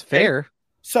 That's fair. And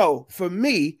so for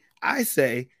me, I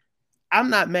say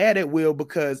I'm not mad at Will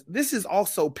because this is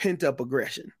also pent up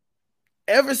aggression.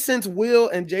 Ever since Will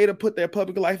and Jada put their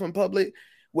public life in public,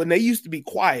 when they used to be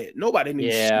quiet, nobody knew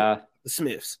shit about the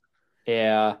Smiths.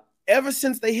 Yeah. Ever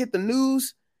since they hit the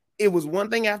news, it was one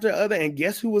thing after the other. And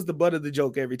guess who was the butt of the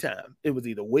joke every time? It was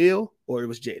either Will or it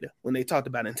was Jada. When they talked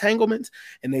about entanglements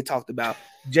and they talked about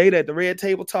Jada at the red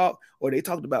table talk, or they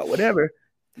talked about whatever,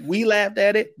 we laughed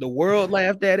at it, the world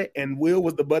laughed at it, and Will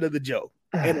was the butt of the joke.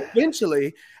 And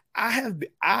eventually,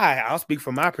 I'll speak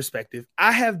from my perspective,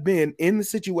 I have been in the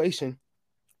situation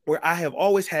where I have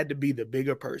always had to be the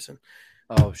bigger person.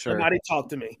 Oh, sure. Somebody talk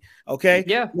to me. Okay.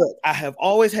 Yeah. Look, I have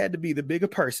always had to be the bigger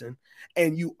person,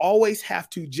 and you always have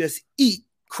to just eat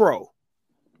crow.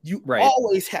 You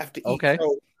always have to eat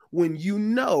crow when you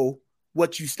know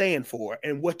what you stand for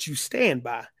and what you stand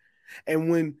by. And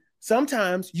when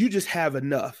sometimes you just have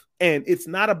enough, and it's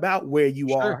not about where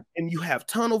you are, and you have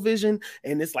tunnel vision,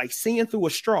 and it's like seeing through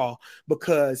a straw,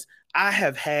 because I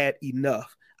have had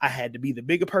enough. I had to be the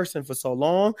bigger person for so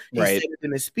long. He said it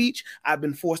in his speech. I've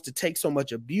been forced to take so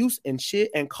much abuse and shit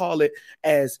and call it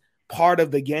as part of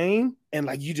the game. And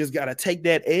like, you just got to take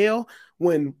that L.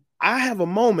 When I have a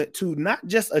moment to not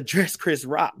just address Chris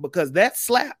Rock, because that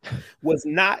slap was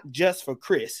not just for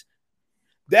Chris.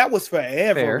 That was for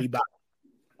everybody.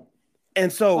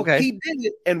 And so he did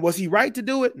it. And was he right to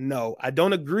do it? No, I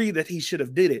don't agree that he should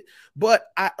have did it. But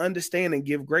I understand and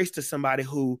give grace to somebody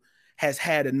who has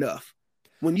had enough.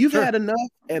 When you've had enough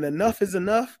and enough is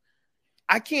enough,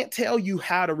 I can't tell you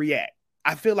how to react.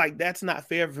 I feel like that's not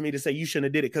fair for me to say you shouldn't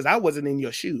have did it because I wasn't in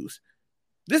your shoes.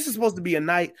 This is supposed to be a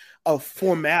night of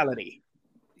formality.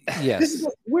 Yes.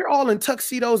 We're all in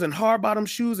tuxedos and hard bottom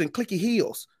shoes and clicky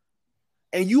heels.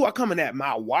 And you are coming at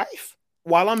my wife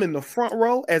while I'm in the front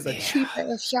row as a cheap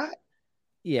ass shot.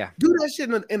 Yeah. Do that shit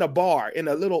in a bar, in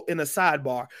a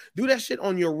sidebar. Do that shit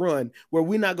on your run where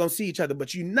we're not going to see each other,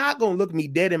 but you're not going to look me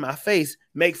dead in my face,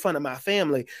 make fun of my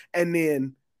family. And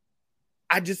then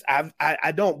I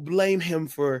don't blame him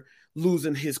for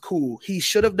losing his cool. He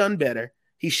should have done better.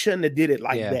 He shouldn't have did it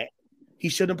like that. He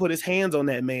shouldn't put his hands on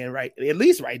that man at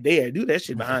least right there. Do that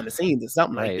shit behind the scenes or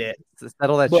something like that.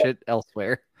 Settle that shit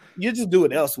elsewhere. You just do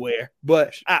it elsewhere.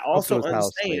 But I also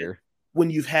understand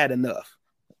when you've had enough.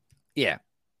 Yeah.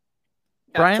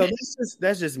 Brian? So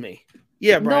that's just me.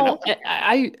 Yeah, Brian. No,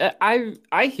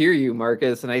 I hear you,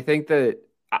 Marcus, and I think that,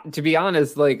 to be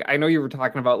honest, like, I know you were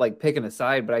talking about like picking a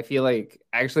side, but I feel like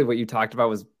actually what you talked about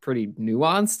was pretty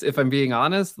nuanced, if I'm being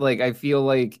honest. Like, I feel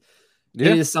like it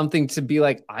is something to be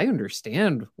like, I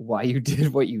understand why you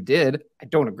did what you did. I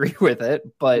don't agree with it,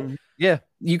 but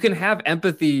you can have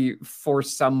empathy for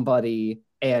somebody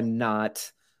and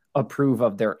not approve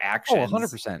of their actions.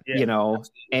 100%. You know,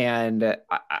 and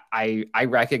I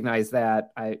recognize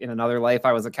that. In another life,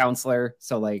 I was a counselor,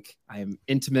 so like I'm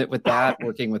intimate with that,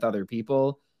 working with other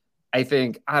people. I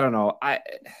think, I don't know,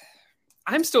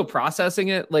 I'm still processing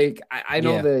it. Like I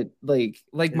know that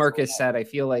like Marcus said, I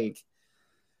feel like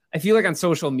on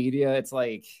social media, it's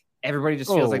like everybody just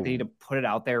feels like they need to put it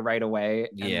out there right away.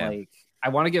 And like, I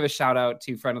want to give a shout out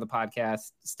to friend of the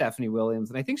podcast, Stephanie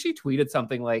Williams. And I think she tweeted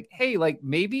something like, hey, like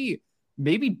maybe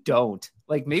don't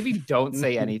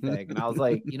say anything. And I was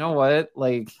like, you know what?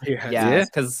 Like,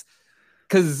 because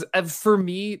for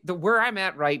me, where I'm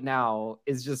at right now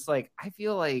is just like, I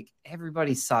feel like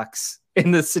everybody sucks in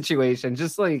this situation.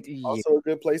 Just like, also a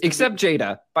good place except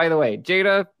Jada, by the way.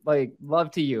 Jada, like,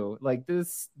 love to you. Like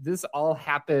this all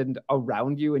happened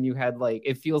around you, and you had like,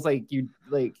 it feels like you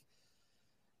like,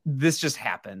 this just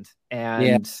happened,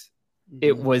 and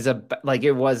it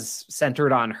was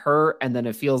centered on her, and then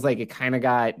it feels like it kind of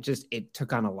it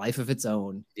took on a life of its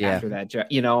own after that,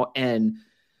 you know. And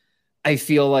I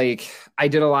feel like I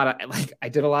did a lot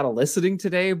of listening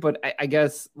today, but I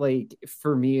guess like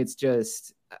for me, it's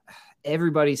just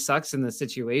everybody sucks in this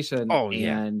situation.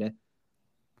 And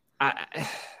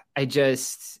I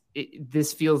just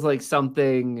this feels like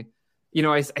something, you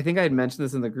know. I think I had mentioned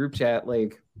this in the group chat,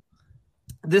 like,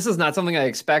 this is not something I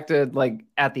expected like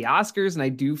at the Oscars. And I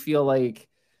do feel like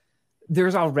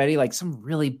there's already like some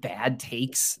really bad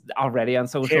takes already on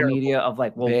social media of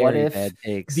like, well, what if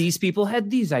these people had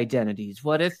these identities?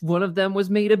 What if one of them was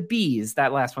made of bees?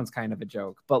 That last one's kind of a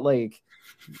joke, but like,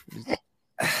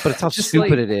 but it's how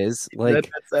stupid it is. Like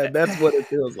that's what it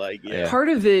feels like. Yeah. Part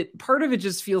of it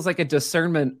just feels like a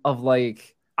discernment of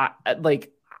like,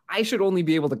 I should only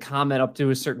be able to comment up to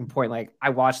a certain point. Like,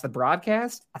 I watched the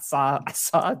broadcast. I saw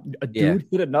a dude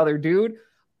hit another dude.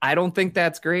 I don't think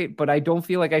that's great, but I don't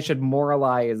feel like I should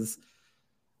moralize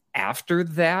after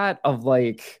that of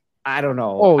like, I don't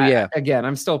know. Again,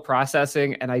 I'm still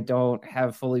processing and I don't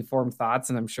have fully formed thoughts,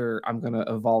 and I'm sure I'm going to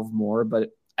evolve more. But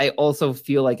I also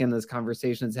feel like in this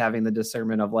conversation is having the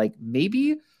discernment of like,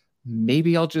 maybe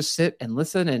I'll just sit and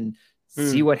listen and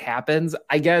see what happens.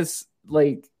 I guess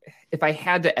like, if I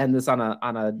had to end this on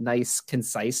a nice,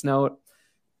 concise note,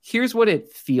 here's what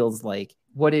it feels like.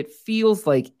 What it feels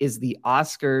like is the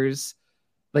Oscars,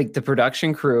 like the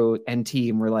production crew and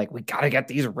team were like, we got to get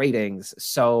these ratings.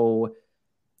 So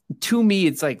to me,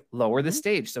 it's like lower the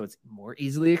stage so it's more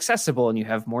easily accessible and you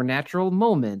have more natural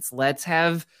moments. Let's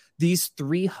have these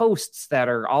 3 hosts that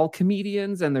are all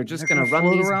comedians and they're just going to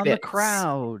run these around bits, the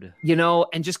crowd, you know,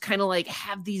 and just kind of like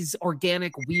have these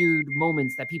organic, weird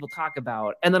moments that people talk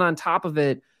about. And then on top of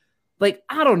it, like,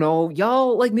 I don't know,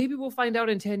 y'all, like maybe we'll find out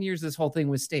in 10 years this whole thing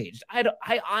was staged.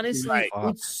 I honestly,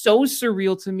 it's so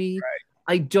surreal to me.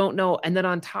 I don't know. And then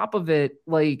on top of it,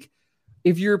 like,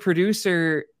 if you're a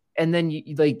producer and then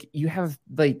you have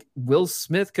like Will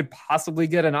Smith could possibly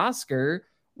get an Oscar,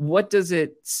 what does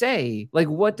it say? Like,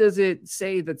 what does it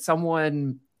say that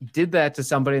someone did that to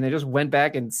somebody and they just went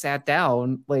back and sat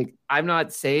down? Like, I'm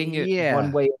not saying it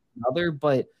one way or another,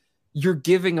 but you're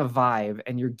giving a vibe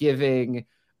and you're giving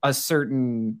a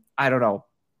certain, I don't know.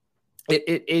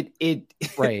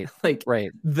 Right. Like,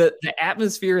 right. The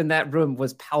atmosphere in that room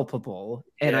was palpable.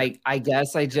 And I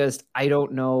guess I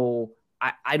don't know.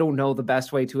 I don't know the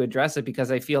best way to address it, because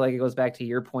I feel like it goes back to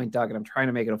your point, Doug, and I'm trying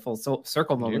to make it a full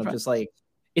circle moment of just like,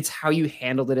 it's how you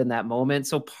handled it in that moment.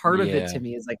 So part of it to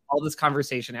me is like all this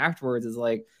conversation afterwards is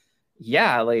like,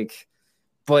 yeah, like,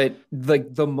 but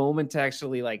like the moment to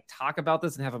actually like talk about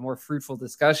this and have a more fruitful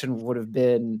discussion would have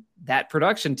been that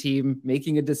production team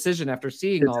making a decision after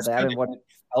seeing all that, and what it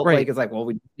felt like is like, well,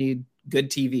 we need good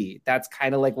TV. That's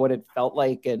kind of like what it felt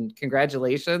like. And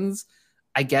congratulations,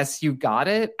 I guess you got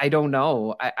it. I don't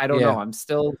know. I don't know. I'm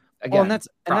still again. And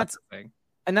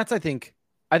that's I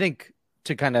think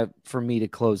to kind of, for me to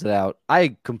close it out,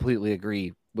 I completely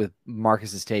agree with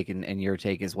Marcus's take and your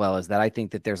take as well, is that I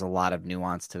think that there's a lot of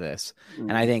nuance to this.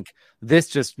 And I think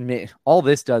this all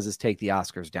this does is take the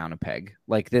Oscars down a peg.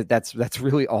 Like that's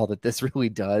really all that this really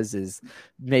does, is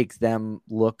makes them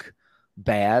look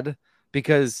bad,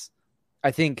 because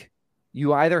I think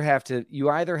you either have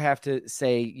to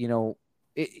say, you know,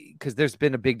 because there's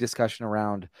been a big discussion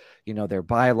around, you know, their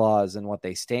bylaws and what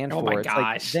they stand for. My it's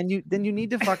gosh. like, then you need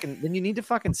to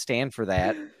fucking stand for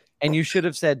that. And you should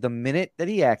have said the minute that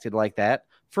he acted like that,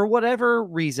 for whatever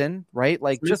reason, right?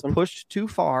 Like just pushed too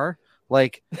far,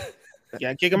 like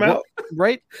yeah, kick him out.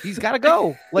 Right? He's got to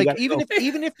go. Like even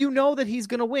if you know that he's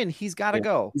going to win, he's got to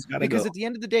go. Because at the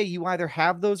end of the day, you either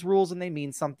have those rules and they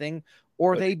mean something,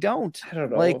 or they don't. I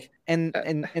don't know. Like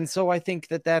and so I think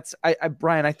that's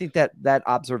Brian, I think that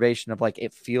observation of like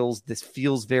this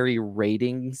feels very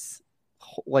ratings,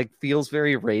 like feels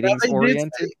very ratings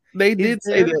oriented. They did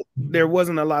say that there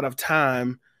wasn't a lot of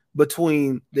time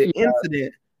between the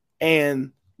incident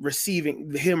and receiving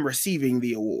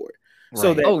the award. Right.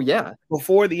 So that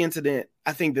before the incident,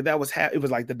 I think that was it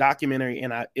was like the documentary,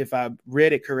 and if I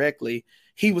read it correctly,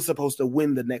 he was supposed to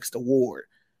win the next award,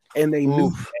 and they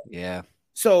knew that. Yeah.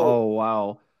 So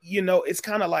wow, you know, it's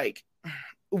kind of like,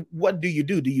 what do you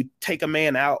do? Do you take a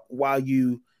man out while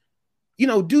you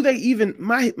know, do they even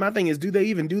my thing is, do they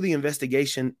even do the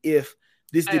investigation if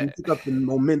this didn't pick up the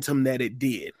momentum that it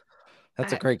did?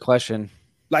 That's a great question.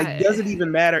 Like, does it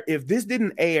even matter if this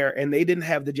didn't air and they didn't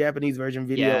have the Japanese version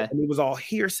video and it was all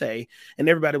hearsay and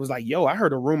everybody was like, yo, I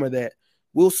heard a rumor that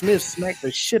Will Smith smacked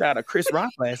the shit out of Chris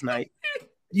Rock last night.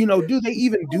 You know, do they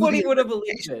even do Nobody would have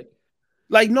believed it.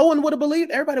 Like, no one would have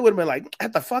believed. Everybody would have been like,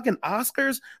 at the fucking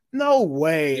Oscars? No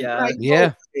way. Yeah. Like,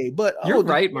 yeah. Okay. But you're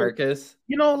right, Marcus.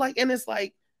 You know, like, and it's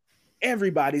like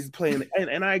everybody's playing,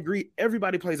 and I agree,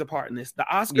 everybody plays a part in this. The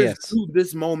Oscars do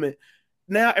this moment.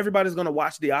 Now everybody's going to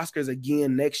watch the Oscars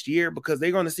again next year because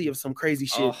they're going to see if some crazy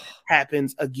shit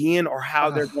happens again or how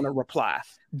they're going to reply.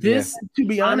 To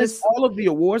be honest, all of the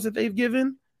awards that they've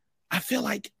given, I feel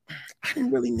like I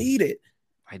didn't really need it.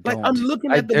 I'm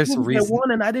looking at the movies that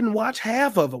won, and I didn't watch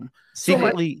half of them.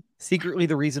 Secretly,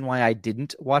 the reason why I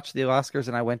didn't watch the Oscars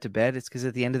and I went to bed is because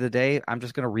at the end of the day, I'm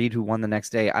just going to read who won the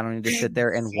next day. I don't need to sit there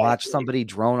and watch somebody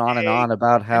drone on and on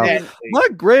about how my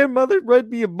grandmother read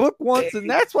me a book once, and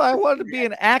that's why I wanted to be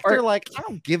an actor. Like, I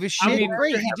don't give a shit. I mean,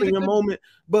 great, having a moment,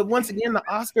 but once again, the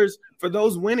Oscars for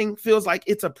those winning feels like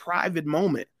it's a private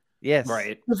moment. Yes.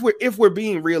 Right. If we're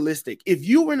being realistic, if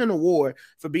you win an award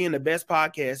for being the best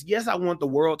podcast, yes, I want the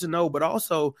world to know, but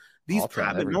also these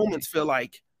private moments feel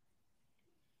like,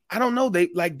 I don't know,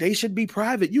 they should be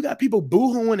private. You got people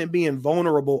boohooing and being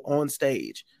vulnerable on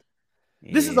stage.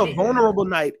 This is a vulnerable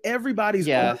night. Everybody's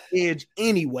on edge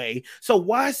anyway. So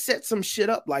why set some shit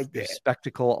up like that?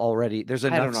 Spectacle already. There's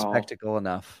enough spectacle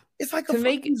enough. It's like a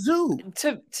fucking zoo.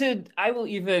 I will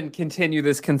even continue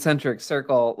this concentric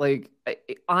circle. Like,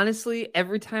 honestly,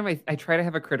 every time I try to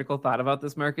have a critical thought about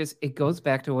this, Marcus, it goes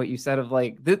back to what you said of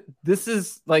like, this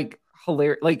is like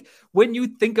hilarious. Like, when you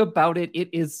think about it, it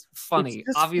is funny.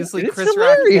 Obviously, Chris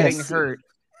Rock getting hurt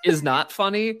is not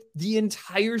funny. The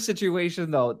entire situation,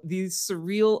 though, the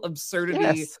surreal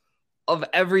absurdity of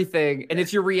everything. And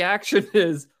if your reaction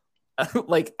is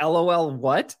like, LOL,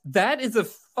 what? That is a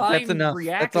fine reaction.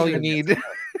 That's all you need.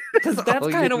 Because that's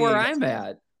kind of where I'm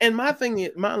at. And my thing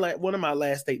is, one of my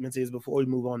last statements is, before we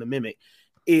move on to Mimic,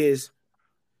 is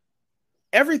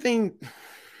everything.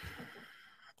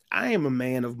 I am a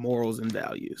man of morals and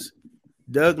values.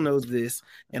 Doug knows this,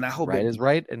 and I hope right is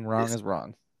right and wrong is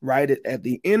wrong. Right. At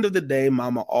the end of the day,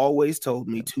 Mama always told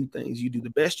me two things: you do the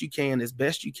best you can as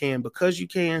best you can because you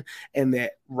can, and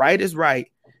that right is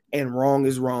right and wrong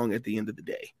is wrong at the end of the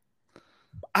day.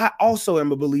 I also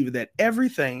am a believer that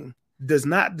everything does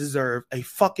not deserve a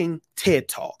fucking TED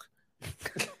Talk.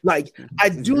 Like, I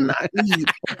do not need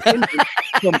opinion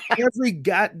from every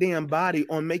goddamn body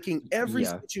on making every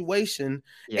situation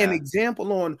an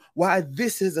example on why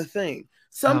this is a thing.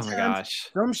 Sometimes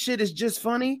some shit is just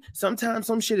funny. Sometimes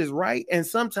some shit is right. And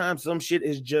sometimes some shit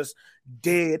is just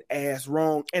dead ass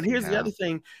wrong. And here's the other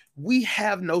thing. We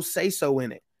have no say-so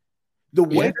in it. The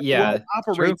way that the world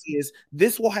operates is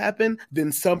this will happen,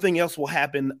 then something else will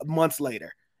happen months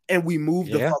later. and we move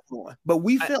the fuck on. But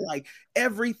we feel like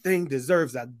everything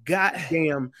deserves a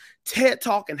goddamn TED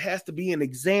Talk and has to be an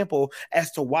example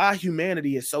as to why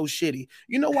humanity is so shitty.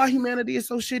 You know why humanity is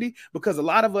so shitty? Because a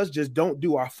lot of us just don't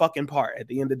do our fucking part at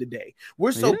the end of the day.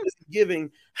 We're so busy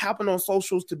hopping on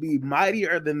socials to be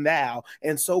mightier than thou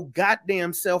and so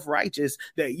goddamn self-righteous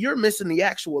that you're missing the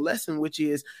actual lesson, which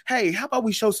is, hey, how about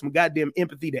we show some goddamn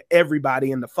empathy to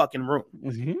everybody in the fucking room?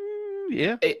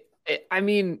 Yeah. I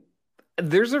mean,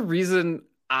 there's a reason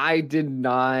I did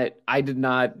not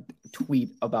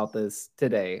tweet about this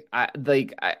today.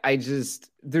 I just,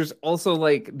 there's also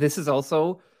like, this is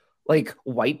also like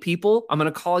white people. I'm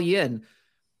going to call you in.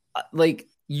 Like,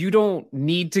 you don't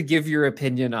need to give your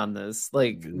opinion on this.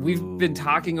 Like, we've been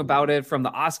talking about it from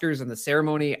the Oscars and the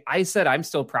ceremony. I said I'm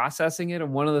still processing it.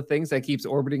 And one of the things that keeps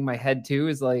orbiting my head too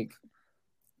is like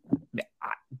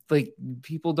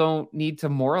people don't need to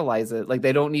moralize it. Like,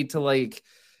 they don't need to like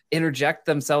interject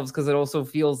themselves, because it also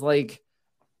feels like,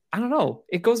 I don't know,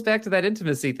 it goes back to that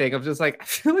intimacy thing of just like, I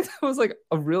feel like that was like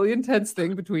a really intense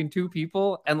thing between two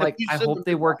people, and like I hope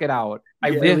they work it out. I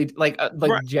really like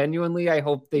genuinely I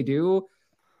hope they do.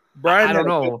 Brian, I don't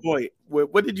know. Good point.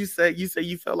 What did you say? You say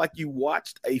you felt like you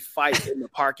watched a fight in the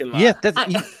parking lot.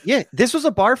 This was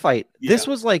a bar fight. Yeah. This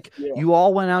was like you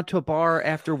all went out to a bar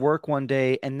after work one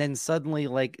day, and then suddenly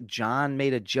like John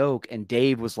made a joke and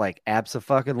Dave was like,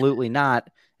 absolutely not.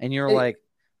 And you're like,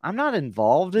 I'm not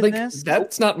involved in this.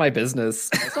 That's not my business.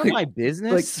 It's not my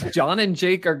business. Like, John and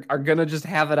Jake are gonna just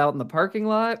have it out in the parking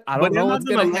lot. I don't know what's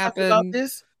gonna happen about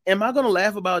this. Am I gonna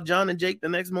laugh about John and Jake the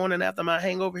next morning after my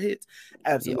hangover hits?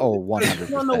 Absolutely. Oh, 100%.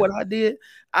 You don't know what I did?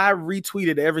 I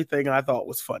retweeted everything I thought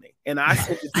was funny, and I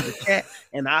sent it to the chat,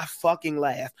 and I fucking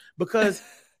laughed because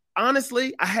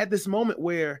honestly, I had this moment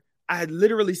where I had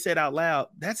literally said out loud,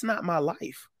 "That's not my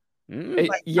life." I'm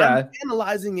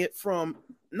analyzing it from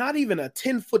not even a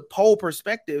 10-foot pole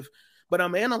perspective, but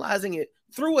I'm analyzing it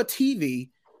through a TV.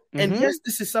 And yes,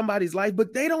 this is somebody's life,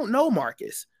 but they don't know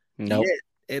Marcus. Nope.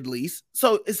 Yet, at least.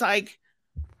 So it's like,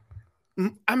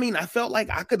 I mean, I felt like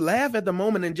I could laugh at the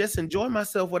moment and just enjoy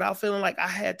myself without feeling like I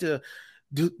had to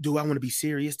do I want to be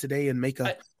serious today and make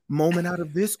a moment out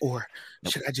of this, or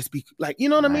should I just be like, you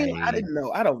know what I mean? I didn't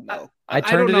know. I don't know. I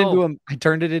turned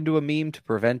it into a meme to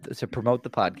promote the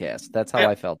podcast. That's how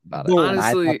I felt about it.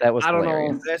 Honestly, I thought that was I don't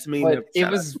hilarious. know. That's me.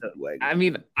 It was. I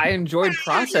mean, I enjoyed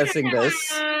processing this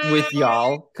with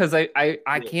y'all because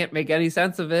I can't make any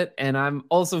sense of it, and I'm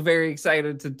also very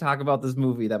excited to talk about this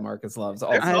movie that Marcus loves.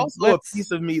 There's also a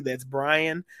piece of me that's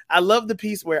Brian. I love the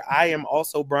piece where I am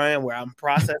also Brian, where I'm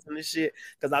processing this shit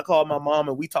because I called my mom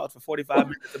and we talked for 45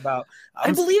 minutes about.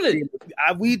 I believe it.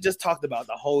 We just talked about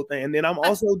the whole thing, and then I'm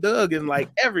also Doug, and like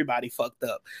everybody fucked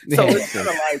up. So it's kind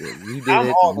of like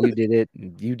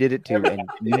you did it too, and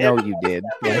you know you did.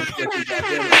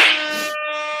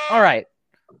 All right,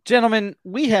 gentlemen,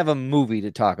 we have a movie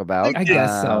to talk about. I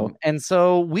guess so, and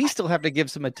so we still have to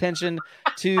give some attention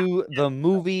to the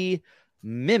movie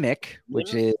Mimic,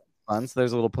 which is fun. So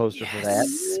there's a little poster for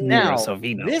that. Now,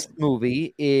 this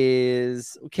movie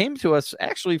came to us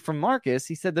actually from Marcus.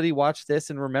 He said that he watched this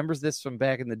and remembers this from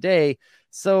back in the day.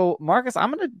 So, Marcus,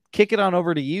 I'm going to kick it on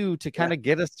over to you to kind of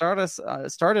get us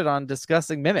started on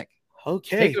discussing Mimic.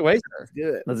 Okay, take it away, sir.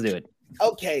 Good. Let's do it.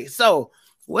 Okay, so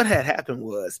what had happened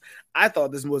was I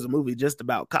thought this was a movie just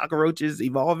about cockroaches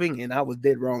evolving, and I was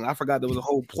dead wrong. I forgot there was a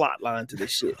whole plot line to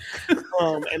this shit.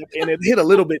 And it hit a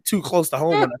little bit too close to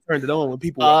home when I turned it on. When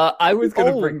people, I was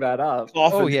going to bring that up.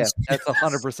 Oh yeah, that's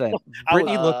 100%.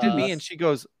 Brittany looked at me and she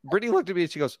goes,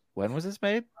 "When was this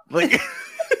made?" Like.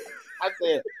 I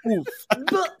said, oof.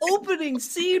 The opening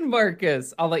scene,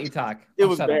 Marcus. I'll let you talk. It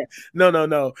was bad. No.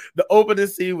 The opening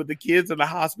scene with the kids in the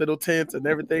hospital tents and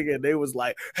everything, and they was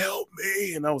like, "Help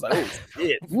me!" And I was like, "Oh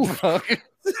shit!"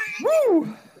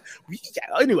 Woo.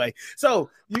 Anyway, so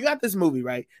you got this movie,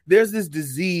 right? There's this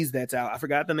disease that's out. I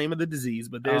forgot the name of the disease,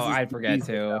 but there's I forget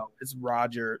too. It's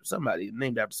Roger, somebody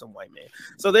named after some white man.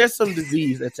 So there's some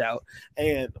disease that's out,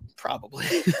 and probably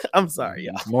I'm sorry,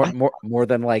 y'all. More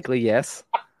than likely, yes.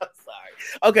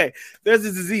 Okay, there's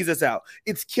this disease that's out.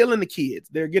 It's killing the kids.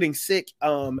 They're getting sick.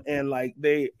 And like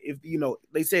they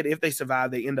said if they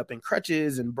survive, they end up in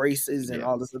crutches and braces and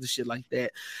all this other shit like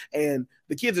that. And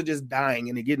the kids are just dying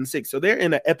and they're getting sick. So they're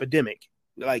in an epidemic.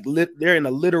 Like they're in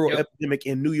a literal epidemic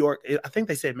in New York. I think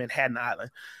they said Manhattan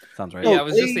Island. Sounds right. Yeah, it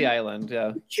was just the island.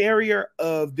 Yeah. The carrier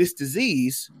of this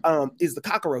disease is the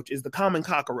cockroach, is the common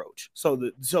cockroach. So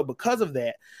because of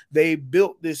that, they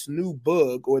built this new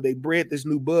bug, or they bred this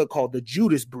new bug called the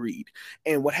Judas breed.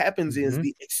 And what happens is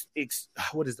the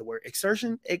what is the word?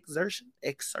 Exertion.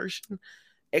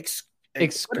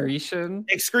 Excretion.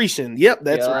 Excretion. Yep,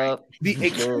 that's right. Yup. The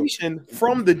excretion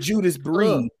from the Judas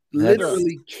breed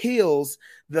literally kills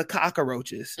the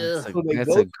cockroaches. That's So they a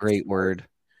go great word.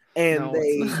 and No,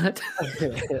 it's not.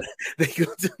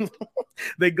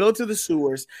 they go to the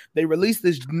sewers. They release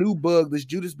this new bug, this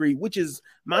Judas breed, which is,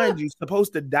 mind you,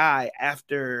 supposed to die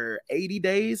after 80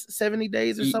 days, 70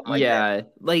 days, or something like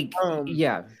that.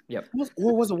 Yep.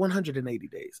 Or was it 180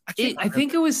 days? I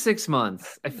think it was 6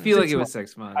 months. I feel like it was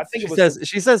 6 months. I think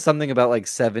She says something about like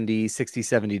 70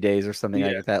 days or something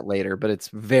like that later, but it's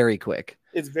very quick.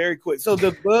 It's very quick. So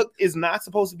the bug is not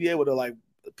supposed to be able to like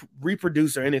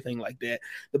reproduce or anything like that.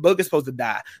 The bug is supposed to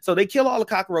die. So they kill all the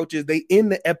cockroaches. They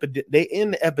end the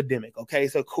epidemic. Okay,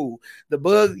 so cool. The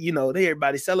bug,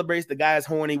 everybody celebrates. The guy's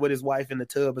horny with his wife in the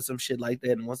tub or some shit like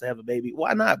that and wants to have a baby.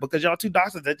 Why not? Because y'all two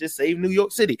doctors that just saved New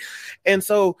York City. And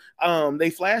so they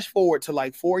flash forward to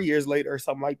like 4 years later or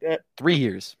something like that. 3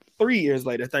 years. 3 years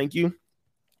later, thank you.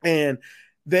 And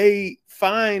they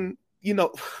find,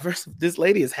 this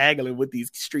lady is haggling with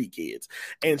these street kids,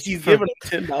 and she's giving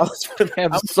them $10. I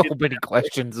have so many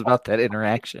questions about that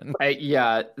interaction.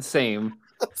 Same.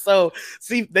 So,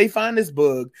 see, they find this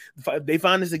bug. They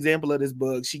find this example of this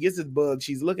bug. She gets this bug.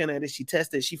 She's looking at it. She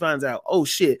tests it. She finds out, oh,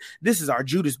 shit, this is our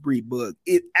Judas breed bug.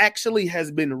 It actually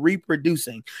has been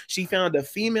reproducing. She found a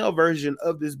female version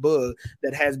of this bug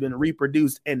that has been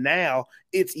reproduced, and now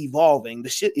it's evolving. The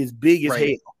shit is big as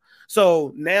hell.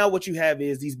 So now what you have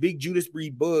is these big Judas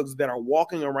breed bugs that are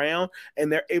walking around,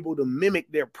 and they're able to mimic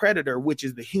their predator, which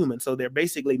is the human. So they're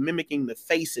basically mimicking the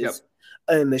faces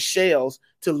and the shells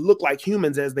to look like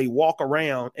humans as they walk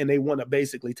around, and they want to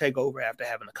basically take over after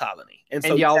having a colony. And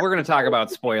so, y'all, we're going to talk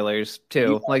about spoilers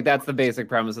too. Like that's the basic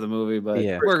premise of the movie, but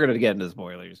we're going to get into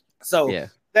spoilers. So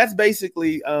that's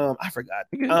basically, I forgot.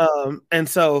 And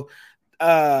so,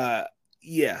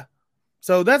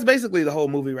 so that's basically the whole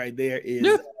movie right there is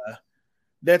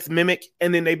that's Mimic.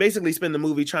 And then they basically spend the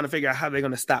movie trying to figure out how they're going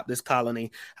to stop this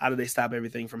colony. How do they stop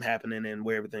everything from happening and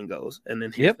where everything goes? And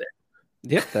then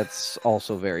that's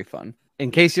also very fun.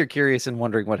 In case you're curious and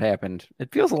wondering what happened,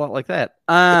 it feels a lot like that.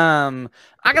 I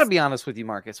got to be honest with you,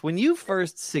 Marcus. When you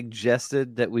first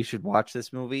suggested that we should watch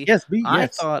this movie, I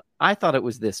thought it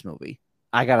was this movie.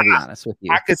 I got to be honest with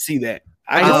you. I could see that.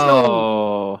 I don't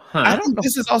know. I don't know.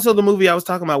 This is also the movie I was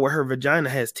talking about where her vagina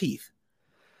has teeth.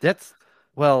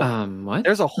 What?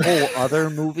 There's a whole other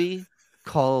movie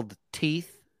called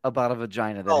Teeth about a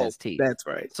vagina that has teeth. That's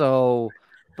right. So,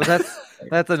 but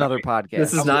that's another podcast.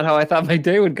 This is not how I thought my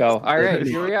day would go. All right,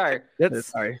 here we are.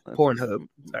 Sorry, Pornhub.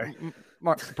 Sorry,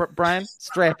 Brian,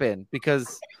 strap in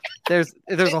because there's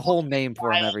a whole name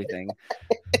for him. Everything.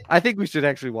 I think we should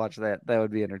actually watch that. That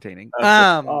would be entertaining.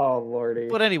 Oh lordy!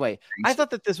 But anyway, I thought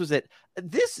that this was it.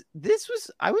 This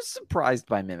was. I was surprised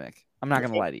by Mimic. I'm not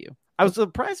going to lie to you. I was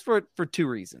surprised for two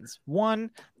reasons.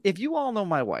 One, if you all know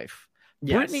my wife,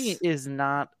 Brittany is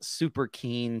not super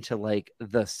keen to like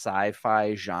the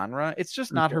sci-fi genre. It's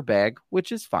just not her bag,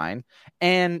 which is fine.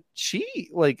 And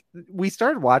she we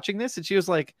started watching this and she was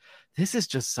like, this is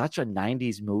just such a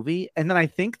 90s movie. And then I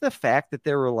think the fact that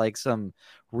there were like some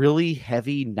really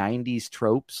heavy 90s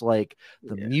tropes, like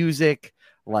the music,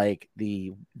 like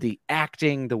the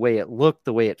acting, the way it looked,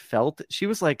 the way it felt, she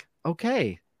was like,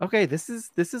 okay, this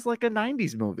is like a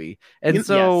 90s movie. And it's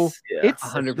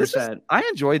 100%. I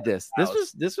enjoyed this.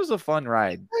 This was a fun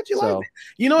ride. You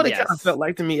know what it kind of felt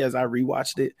like to me as I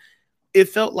rewatched it? It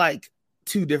felt like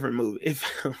two different movies.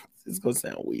 It's gonna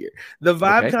sound weird. The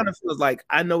vibe kind of feels like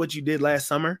I Know What You Did Last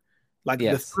Summer. Like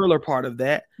the thriller part of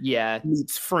that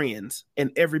meets Friends,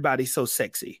 and every's so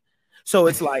sexy. So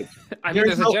it's like I mean,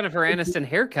 there's a Jennifer Aniston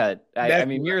haircut. I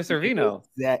mean, Mira Sorvino.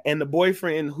 That and the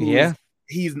boyfriend who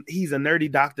he's a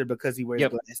nerdy doctor because he wears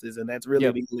glasses, and that's really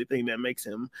the only thing that makes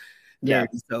him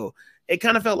nerdy. So it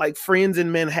kind of felt like Friends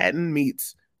in Manhattan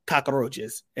meets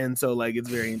cockroaches, and so like it's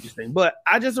very interesting. But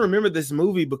I just remember this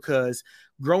movie because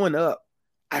growing up,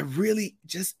 I really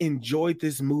just enjoyed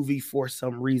this movie for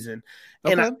some reason.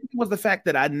 And I think it was the fact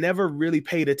that I never really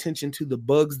paid attention to the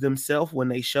bugs themselves when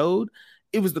they showed.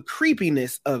 It was the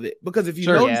creepiness of it. Because if you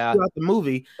notice throughout the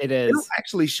movie, they don't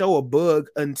actually show a bug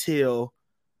until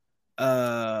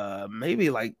maybe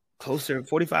like closer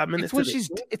 45 minutes.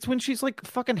 It's when she's like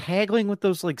fucking haggling with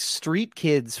those like street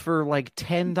kids for like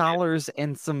 $10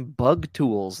 and some bug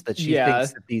tools that she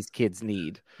thinks that these kids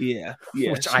need.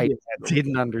 Which I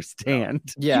didn't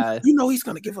understand. He's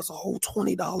gonna give us a whole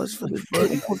 $20 for this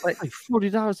bug. like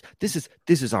 $40.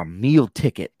 This is our meal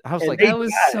ticket. I was like, that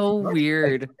was so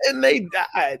weird. And they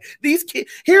died. These kids.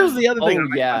 Here's the other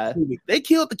thing. They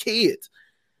killed the kids.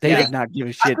 They did not give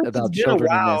a shit about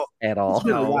children in this at all. It's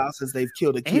been a while since they've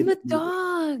killed a kid. And the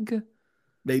dog.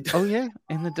 They Oh yeah,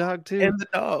 and the dog too. and the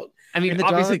dog. I mean, And the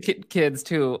obviously dog. kids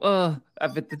too. I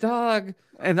bit the dog.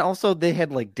 And also they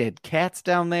had like dead cats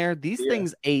down there. These Yeah.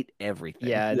 things ate everything.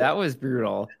 Yeah, that was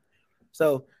brutal.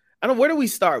 So I don't. Where do we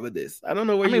start with this? I don't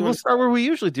know where I you mean, we'll want to start where we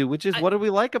usually do, which is what do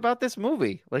we like about this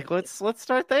movie? Like, let's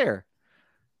start there.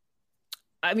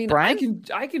 I mean, Brian?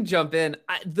 I can jump in.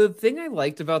 The thing I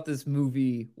liked about this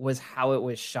movie was how it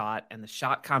was shot and the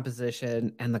shot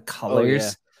composition and the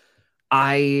colors.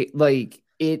 I like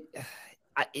it.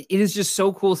 It is just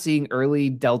so cool seeing early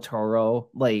Del Toro.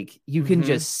 Like you can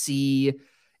just see.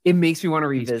 It makes me want to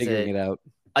He's figuring revisit it out.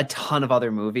 a ton of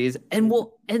other movies. And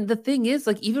and the thing is,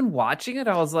 like, even watching it,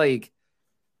 I was like,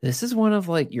 this is one of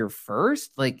like your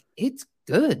first. Like, it's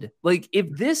good. Like, if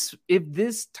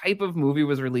this type of movie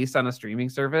was released on a streaming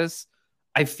service,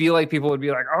 I feel like people would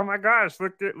be like, oh my gosh,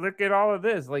 look at all of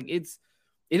this. Like, it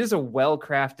is a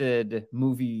well-crafted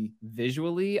movie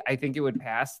visually. I think it would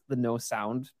pass the no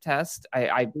sound test.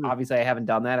 I obviously I haven't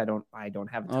done that. I don't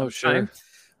have a ton of time.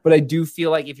 But I do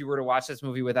feel like if you were to watch this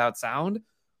movie without sound,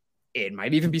 it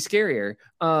might even be scarier.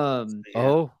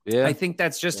 Oh, yeah. I think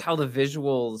that's just how the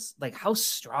visuals, like how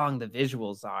strong the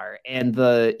visuals are. And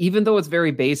even though it's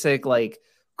very basic, like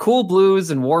cool blues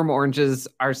and warm oranges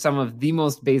are some of the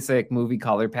most basic movie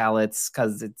color palettes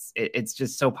because it's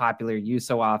just so popular, used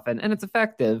so often, and it's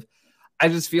effective. I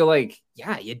just feel like,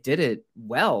 yeah, you did it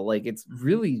well. Like it's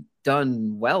really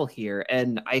done well here.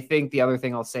 And I think the other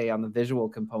thing I'll say on the visual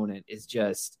component is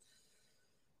just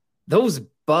those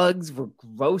bugs were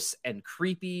gross and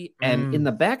creepy. And in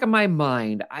the back of my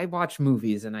mind, I watch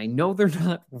movies and I know they're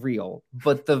not real,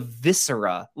 but the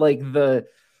viscera, like the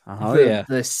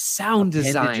sound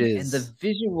design and the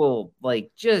visual,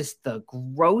 like just the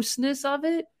grossness of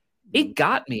it, it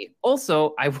got me.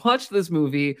 Also, I watched this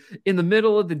movie in the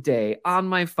middle of the day on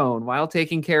my phone while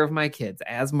taking care of my kids,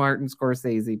 as Martin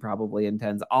Scorsese probably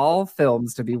intends all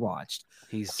films to be watched.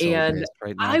 He's so and pissed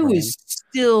right now, I was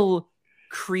still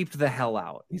creeped the hell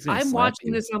out. I'm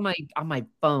watching this on my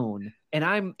phone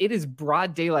and it is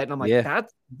broad daylight and I'm like,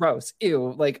 that's gross.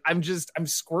 Ew. Like I'm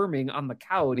squirming on the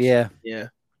couch. Yeah.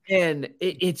 And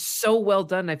it's so well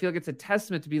done. I feel like it's a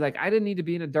testament to be like, I didn't need to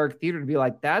be in a dark theater to be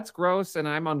like, that's gross and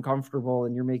I'm uncomfortable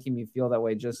and you're making me feel that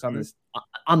way just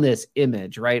on this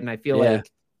image, right? And I feel like,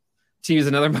 to use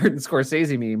another Martin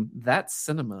Scorsese meme, that's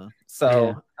cinema.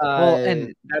 So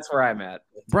and that's where I'm at.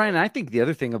 Brian, I think the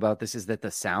other thing about this is that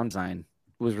the sound design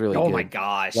was really good. Oh my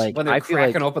gosh. Like when they're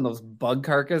cracking open those bug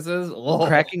carcasses.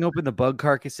 Cracking open the bug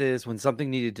carcasses, when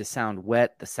something needed to sound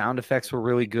wet, the sound effects were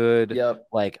really good. Yep.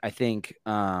 Like I think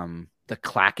the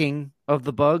clacking of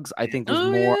the bugs, I think was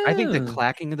I think the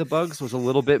clacking of the bugs was a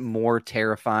little bit more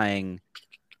terrifying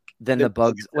than the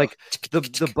bugs. Like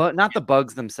the not the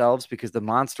bugs themselves, because the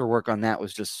monster work on that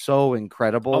was just so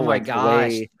incredible. Oh my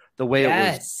gosh. The way it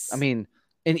was. I mean,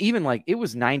 and even like it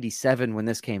was 97 when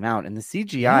this came out, and the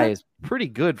CGI is pretty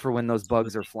good for when those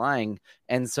bugs are flying.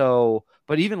 And so,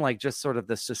 but even like just sort of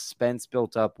the suspense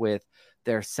built up with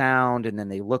their sound, and then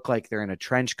they look like they're in a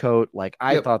trench coat. Like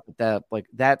I thought that like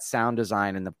that sound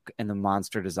design and the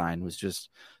monster design was just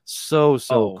so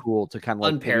cool to kind of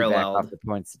like unparalleled off the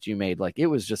points that you made. Like it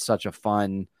was just such a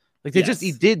fun, like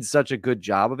he did such a good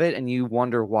job of it, and you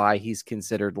wonder why he's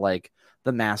considered like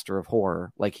the master of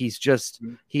horror. Like he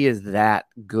is that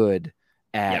good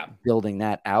at building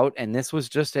that out. And this was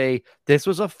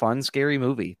a fun, scary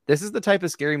movie. This is the type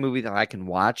of scary movie that I can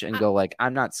watch and go like,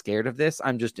 I'm not scared of this.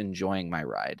 I'm just enjoying my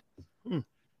ride. What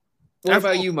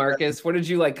about you, Marcus? What did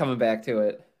you like coming back to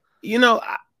it? You know,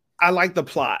 I like the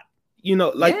plot. You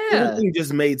know, like everything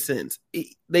just made sense.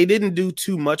 They didn't do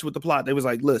too much with the plot. They was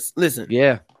like, listen,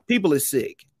 people is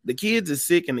sick. The kids is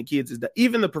sick and the kids is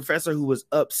even the professor who was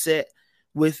upset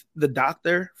with the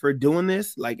doctor for doing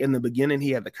this, like in the beginning,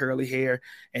 he had the curly hair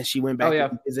and she went back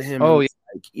to visit him. Like,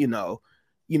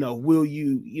 will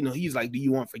you, he's like, do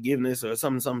you want forgiveness or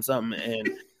something?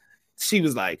 And she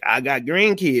was like, I got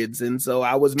grandkids. And so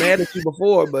I was mad at you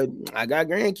before, but I got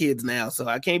grandkids now. So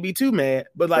I can't be too mad.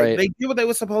 But like they did what they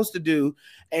were supposed to do.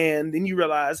 And then you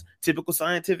realize typical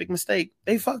scientific mistake,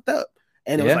 they fucked up.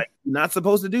 And it was like, you're not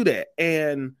supposed to do that.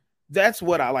 And that's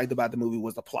what I liked about the movie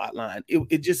was the plot line.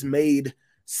 It just made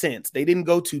sense. They didn't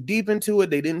go too deep into it.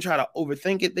 They didn't try to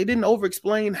overthink it. They didn't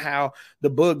over-explain how the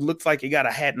bug looks like it got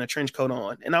a hat and a trench coat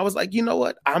on. And I was like, you know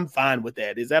what? I'm fine with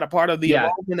that. Is that a part of the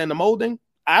involvement and the molding?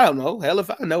 I don't know. Hell if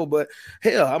I know, but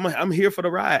hell, I'm here for the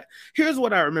ride. Here's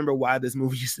what I remember why this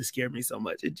movie used to scare me so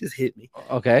much. It just hit me.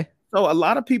 Okay. So a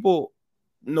lot of people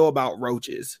know about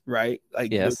roaches, right?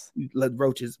 Like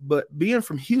roaches. But being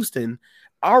from Houston,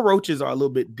 our roaches are a little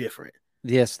bit different.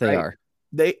 Yes, they are.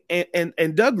 They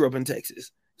and Doug grew up in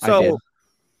Texas. So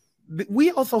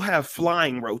we also have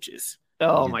flying roaches.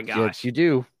 Oh my gosh. Yes, you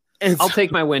do. And I'll so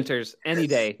take my winters any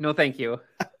day. No, thank you.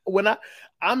 when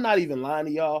I'm not even lying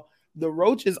to y'all, the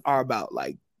roaches are about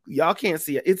like, y'all can't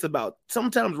see it. It's about,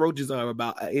 sometimes roaches are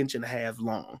about 1.5 inches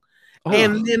long. Oh.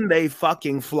 And then they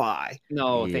fucking fly.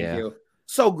 No, Yeah. thank you.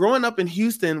 So growing up in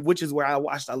Houston, which is where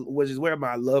which is where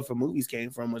my love for movies came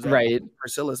from, was at Right.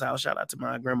 Priscilla's house. Shout out to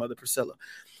my grandmother Priscilla.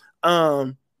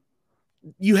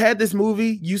 You had this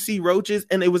movie, you see roaches,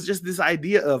 and it was just this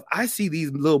idea of, I see these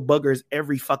little buggers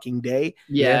every fucking day.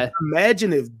 Yeah.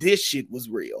 Imagine if this shit was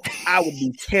real. I would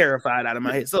be terrified out of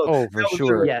my head. So Oh, for that was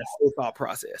sure. the Yes. whole thought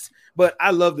process. But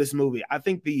I love this movie. I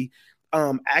think the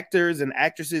actors and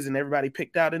actresses and everybody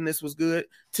picked out in this was good.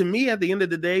 To me, at the end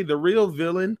of the day, the real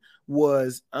villain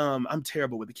was I'm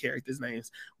terrible with the characters'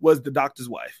 names, was the doctor's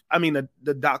wife. I mean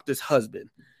the doctor's husband.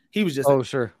 He was just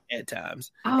Sure. at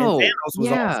times. Oh, and Thanos was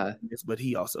yeah. also in this, but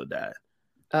he also died.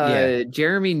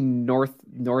 Jeremy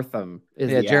Northam is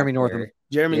the Jeremy actor. Northam.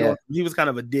 Jeremy Yeah. Northam, he was kind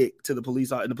of a dick to the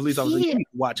police, and the police officer, you need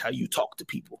to watch how you talk to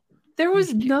people. There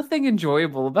was nothing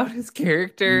enjoyable about his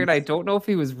character, and I don't know if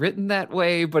he was written that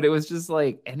way, but it was just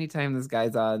like anytime this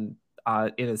guy's on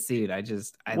in a scene, I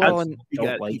don't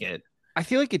like it. I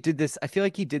feel like he did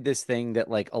this thing that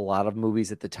like a lot of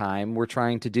movies at the time were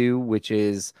trying to do, which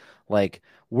is like,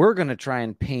 we're going to try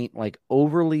and paint like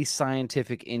overly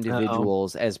scientific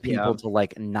individuals as people to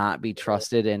like not be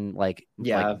trusted and like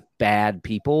bad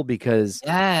people, because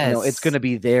it's going to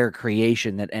be their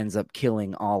creation that ends up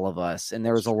killing all of us. And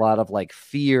there was a lot of like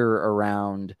fear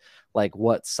around like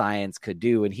what science could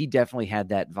do. And he definitely had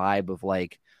that vibe of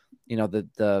like,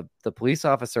 the police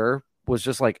officer was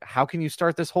just like, how can you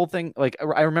start this whole thing? Like,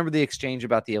 I remember the exchange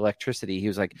about the electricity. He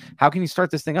was like, how can you start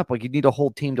this thing up? Like, you need a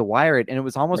whole team to wire it. And it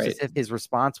was almost as if his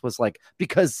response was like,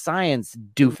 because science,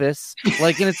 doofus.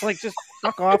 Like, and it's like, just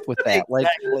fuck off with that. Like,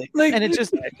 and it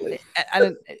just,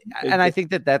 and I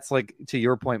think that's like, to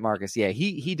your point, Marcus. Yeah,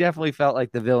 he definitely felt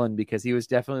like the villain, because he was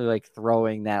definitely like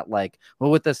throwing that, like,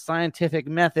 well, with the scientific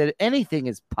method, anything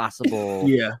is possible.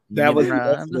 Yeah, that was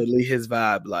definitely his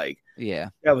vibe. Like, yeah,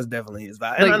 that was definitely his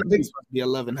vibe. And I think he's supposed to be a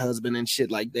loving husband and shit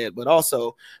like that, but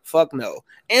also, fuck no.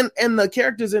 And the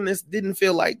characters in this didn't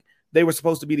feel like they were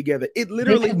supposed to be together. It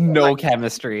literally had no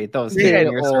chemistry. Those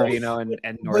Daniel Sorvino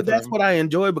and Northam. But that's what I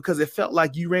enjoyed, because it felt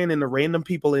like you ran into random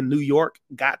people in New York,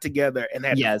 got together, and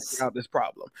had to figure out this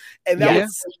problem. And that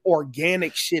was the most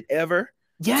organic shit ever.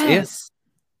 Yes.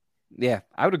 Yeah,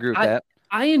 I would agree with that.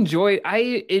 I enjoyed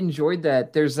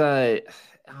that. There's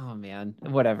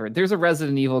there's a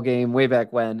Resident Evil game way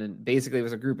back when, and basically it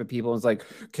was a group of people, and it's like,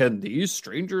 can these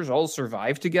strangers all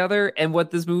survive together? And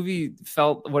what this movie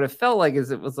felt like is,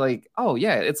 it was like, oh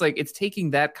yeah, it's like, it's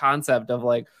taking that concept of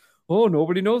like, oh,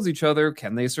 nobody knows each other,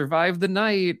 can they survive the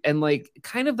night? And like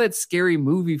kind of that scary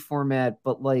movie format,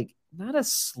 but like not a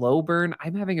slow burn.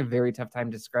 I'm having a very tough time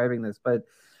describing this, but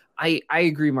I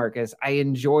agree, Marcus. I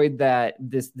enjoyed that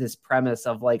this premise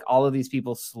of like all of these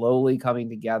people slowly coming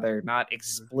together, not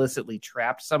explicitly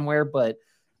trapped somewhere, but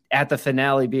at the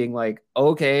finale being like,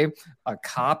 okay, a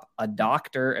cop, a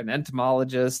doctor, an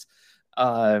entomologist,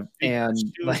 and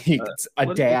like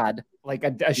a dad, like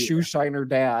a shoe shiner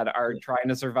dad are trying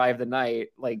to survive the night.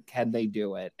 Like, can they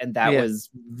do it? And that was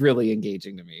really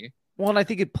engaging to me. Well, and I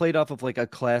think it played off of like a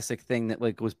classic thing that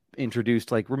like was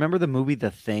introduced. Like, remember the movie The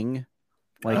Thing?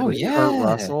 Like, Kurt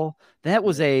Russell. That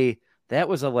was a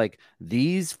like,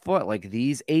 these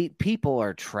 8 people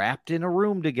are trapped in a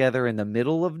room together in the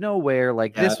middle of nowhere.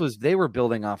 Like, they were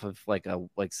building off of like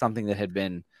something that had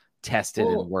been tested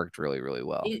and worked really, really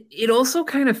well. It also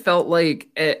kind of felt like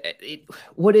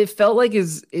what it felt like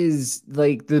is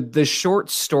like the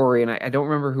short story, and I don't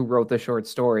remember who wrote the short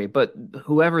story, but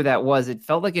whoever that was, it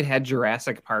felt like it had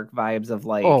Jurassic Park vibes of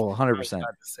like, 100%.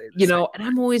 And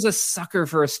I'm always a sucker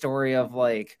for a story of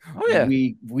like,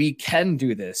 we can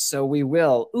do this, so we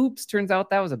will. Oops, turns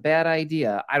out that was a bad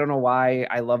idea. I don't know why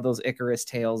I love those Icarus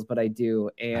tales, but I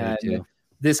do. And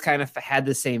this kind of had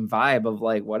the same vibe of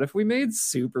like, what if we made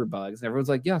super bugs? And everyone's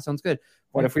like, yeah, sounds good.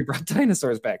 What if we brought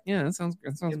dinosaurs back? Yeah, that sounds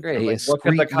great. Like, what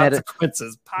could the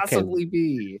consequences possibly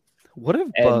be? What if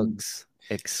bugs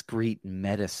excrete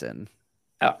medicine?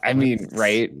 I mean,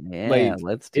 right? Yeah, like,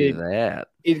 let's do that.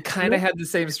 It kind of had the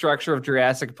same structure of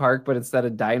Jurassic Park, but instead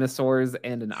of dinosaurs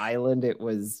and an island, it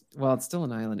was, well, it's still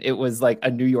an island. It was like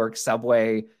a New York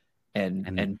subway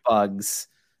and bugs.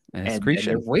 And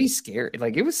they're way scary.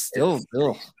 Like, it was still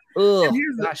Ugh,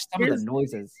 here's the- gosh, some of here's- the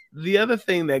noises. The other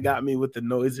thing that got me with the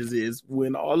noises is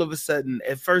when all of a sudden,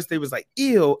 at first they was like,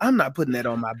 ew, I'm not putting that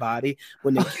on my body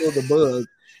when they kill the bug.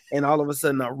 And all of a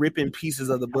sudden I'm ripping pieces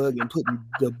of the bug and putting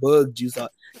the bug juice on.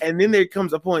 And then there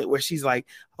comes a point where she's like,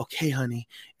 okay, honey,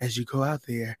 as you go out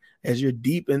there, as you're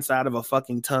deep inside of a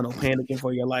fucking tunnel panicking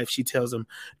for your life, she tells him,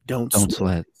 don't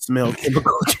sweat. Smell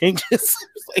chemical changes.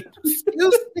 It's like,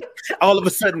 excuse me. All of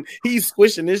a sudden he's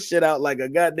squishing this shit out like a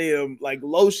goddamn like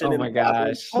lotion. Oh in my a bottle,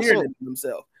 gosh. smearing Also- it on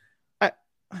himself.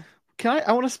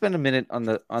 I want to spend a minute on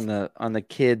the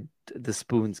kid, the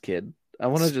Spoons kid. I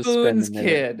want to just spend Spoon's a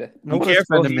minute. kid. I Be wanna careful,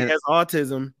 spend a he minute. has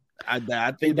autism. I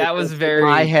think Dude, that was that's- very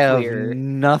I have clear.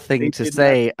 nothing They to did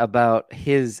say about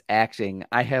his acting.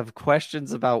 I have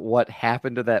questions about what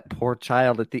happened to that poor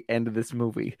child at the end of this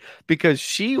movie because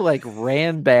she like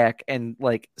ran back and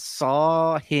like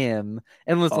saw him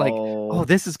and was like, "Oh,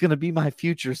 this is gonna be my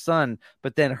future son."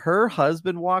 But then her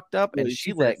husband walked up and Really,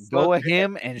 she she let said, go "Fuck of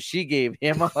him and she gave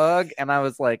him a hug. And I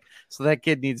was like, "So that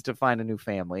kid needs to find a new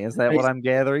family." Is that what I'm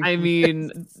gathering? I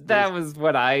mean, that was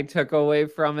what I took away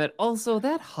from it. Also,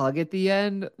 that hug at the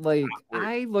end, like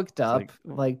I looked up,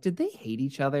 like, did they hate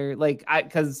each other? Like,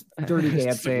 because Dirty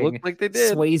Dancing, Looked like they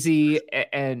did. Swayze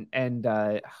and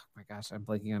oh my gosh, I'm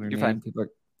blanking on her You're name. fine. People are,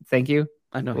 thank you.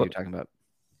 I know who you're talking about.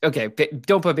 Okay,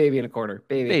 don't put baby in a corner,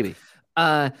 baby.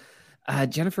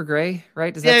 Jennifer Grey,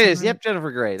 right? Does that Yeah, it sound is. right? Yep,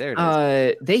 Jennifer Grey. There it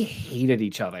is. They hated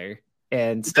each other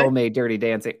and still made Dirty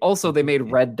Dancing. Also, they made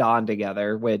Red Dawn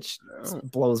together, which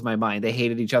blows my mind. They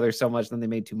hated each other so much, then they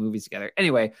made 2 movies together.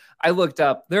 Anyway, I looked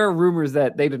up. There are rumors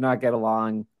that they did not get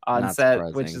along on Not set,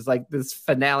 surprising. which is like this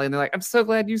finale. And they're like, I'm so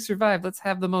glad you survived. Let's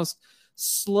have the most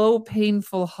slow,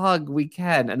 painful hug we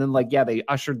can. And then, like, yeah, they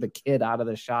ushered the kid out of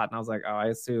the shot. And I was like, oh, I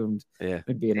assumed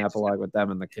there'd be an epilogue with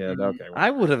them and the kid. Okay. I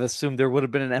would have assumed there would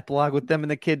have been an epilogue with them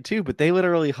and the kid too, but they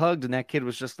literally hugged, and that kid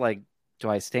was just like, "Do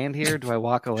I stand here? Do I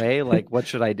walk away? Like, what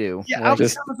should I do?" Yeah, Like, I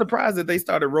was kind of surprised that they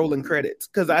started rolling credits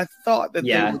because I thought that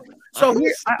Yeah. they would. So I was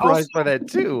here, surprised by that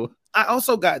too. I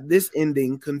also got this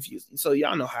ending confused. So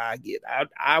y'all know how I get.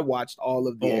 I watched all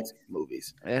of the X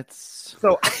movies. It's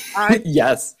So I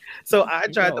Yes. so I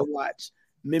tried know. to watch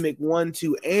Mimic 1,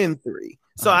 2, and 3.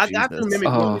 So I got through Jesus. Mimic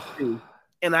 1 and Oh. 2,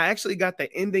 and I actually got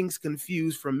the endings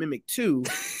confused from Mimic 2,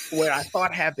 where I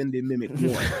thought happened in Mimic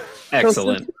 1.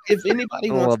 Excellent. So if anybody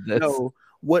I wants love to this. know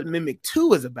what Mimic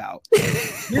 2 is about,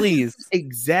 Please.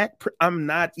 I'm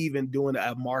not even doing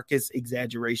a Marcus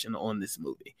exaggeration on this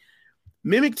movie.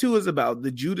 Mimic 2 is about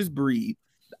the Judas breed.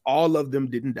 All of them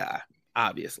didn't die,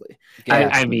 obviously.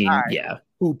 I mean, Guy yeah.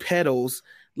 who peddles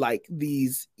like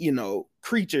these,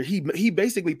 creature. He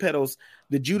basically peddles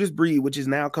the Judas breed, which is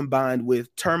now combined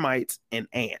with termites and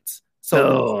ants. So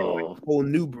Oh. a whole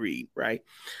new breed, right?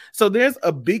 So there's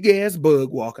a big ass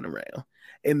bug walking around,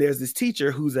 and there's this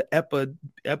teacher who's an An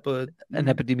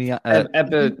epidemic. An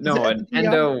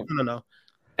endo. No.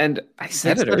 And I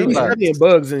said it study He's earlier. bugs. studying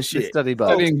bugs and shit. Study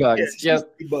bugs. Studying bugs. Yeah, she's Yep.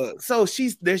 studying bugs. So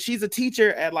she's a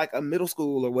teacher at like a middle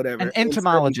school or whatever. An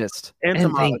entomologist. And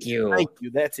thank you. Thank you.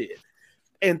 That's it.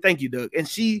 And thank you, Doug. And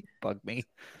she's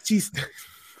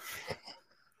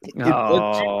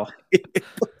Oh.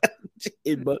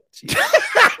 it bugged you.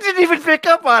 I didn't even pick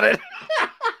up on it.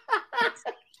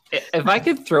 If I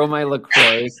could throw my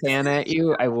LaCroix can at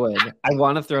you, I would. I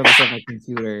want to throw this on my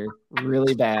computer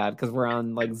really bad because we're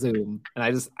on like Zoom,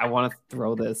 and I want to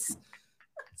throw this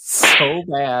so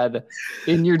bad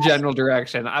in your general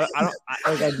direction. I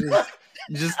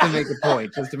just to make a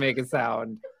point, just to make a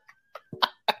sound.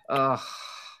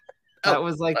 That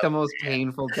was like the most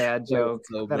painful dad joke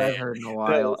so that bad. I've heard in a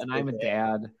while, and I'm a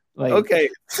dad. Like, Okay.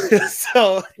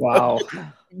 So wow.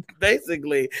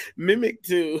 basically, Mimic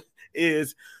 2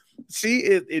 is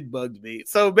it bugged me.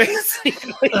 So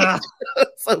basically,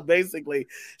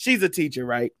 she's a teacher,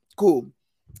 right? Cool.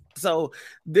 So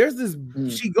there's this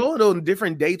she going on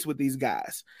different dates with these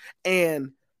guys,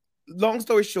 and long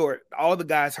story short, all the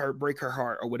guys break her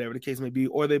heart or whatever the case may be,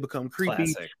 or they become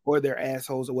creepy Classic. or they're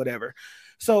assholes or whatever.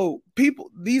 So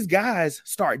these guys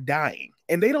start dying,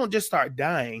 and they don't just start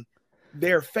dying,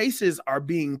 their faces are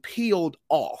being peeled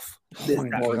off. this Oh my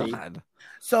guy. God.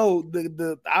 So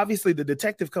the obviously the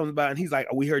detective comes by and he's like,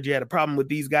 oh, we heard you had a problem with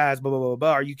these guys, blah, blah, blah,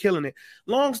 blah. Are you killing it?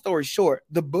 Long story short,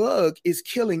 the bug is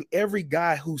killing every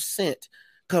guy who sent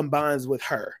combines with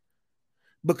her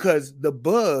because the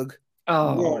bug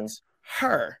wants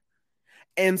her.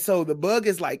 And so the bug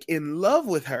is like in love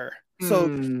with her. So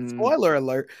spoiler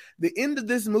alert, the end of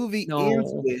this movie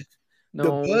ends with the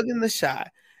bug in the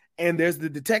shot. And there's the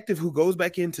detective who goes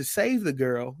back in to save the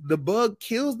girl. The bug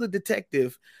kills the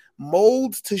detective,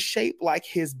 molds to shape like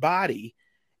his body,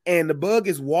 and the bug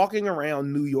is walking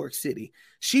around New York City.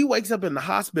 She wakes up in the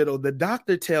hospital. The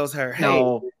doctor tells her,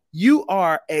 hey, you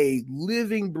are a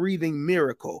living, breathing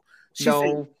miracle.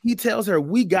 He tells her,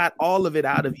 we got all of it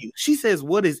out of you. She says,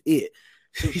 what is it?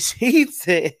 She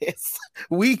says,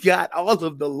 we got all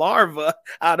of the larva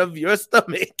out of your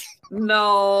stomach.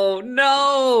 No.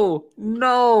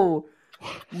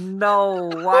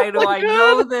 Why do I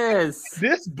know this?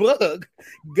 This bug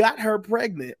got her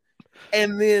pregnant.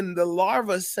 And then the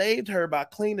larva saved her by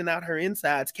cleaning out her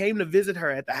insides, came to visit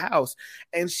her at the house.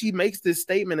 And she makes this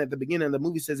statement at the beginning of the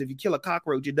movie, says, if you kill a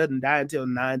cockroach, it doesn't die until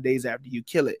 9 days after you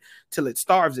kill it, till it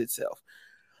starves itself.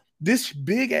 This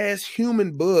big ass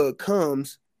human bug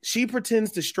comes. She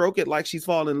pretends to stroke it like she's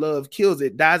fallen in love, kills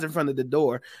it, dies in front of the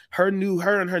door. Her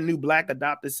and her new black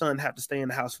adopted son have to stay in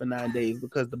the house for 9 days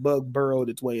because the bug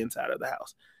burrowed its way inside of the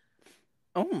house.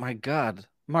 Oh my God,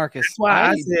 Marcus. That's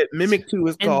why I said Mimic 2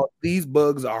 is called These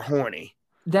Bugs Are Horny.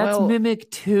 That's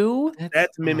Mimic 2?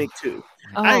 That's Mimic 2.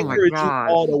 Oh I encourage you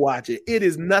all to watch it. It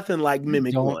is nothing like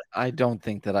Mimic 1. I don't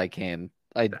think that I can.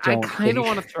 I kind of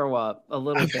want to throw up a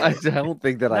little bit. I don't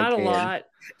think that I can. Not a lot.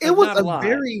 It was a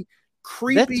very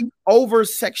creepy,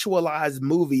 over-sexualized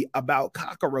movie about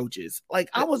cockroaches. Like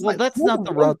I was that's not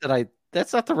the route that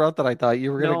I thought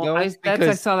you were gonna go. I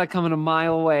saw that coming a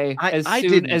mile away. As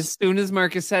soon as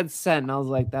Marcus said send, I was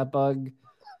like, that bug's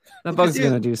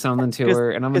gonna do something to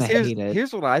her, and I'm gonna hate it.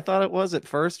 Here's what I thought it was at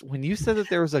first. When you said that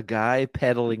there was a guy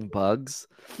peddling bugs,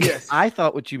 yes, I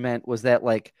thought what you meant was that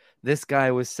like this guy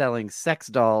was selling sex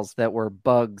dolls that were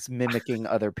bugs mimicking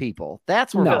other people.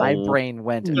 That's where my brain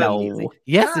went. No.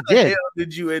 Yes, it did. How the hell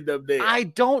did you end up there? I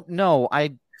don't know.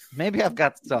 Maybe I've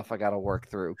got stuff I got to work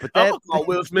through. But I'm gonna call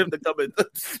Will Smith to come and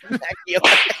smack you.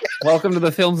 Welcome to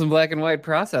the Films in Black and White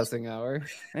processing hour.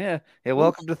 Yeah.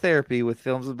 Welcome to therapy with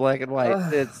Films in Black and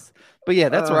White. But yeah,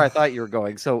 that's where I thought you were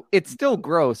going. So it's still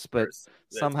gross, but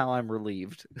somehow I'm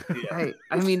relieved. Right.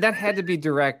 I mean, that had to be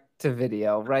direct to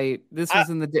video, right? This was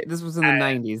in the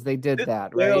 90s. They did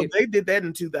that, right? Well, they did that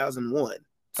in 2001.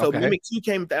 So Mimic 2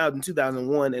 came out in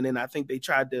 2001, and then I think they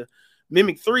tried to.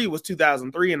 Mimic 3 was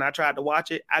 2003, and I tried to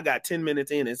watch it. I got 10 minutes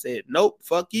in and said, "Nope,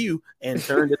 fuck you," and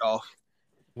turned it off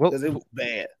because it was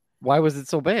bad. Why was it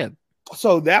so bad?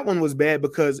 So that one was bad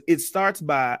because it starts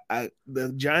by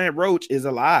the giant roach is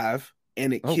alive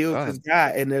and it kills this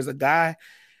guy, and there's a guy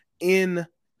in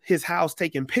his house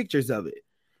taking pictures of it.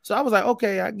 So I was like,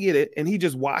 okay, I get it. And he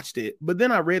just watched it. But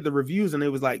then I read the reviews and it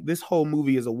was like, this whole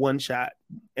movie is a one shot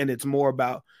and it's more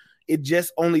about, it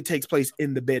just only takes place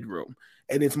in the bedroom.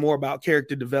 And it's more about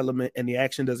character development and the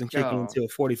action doesn't kick in until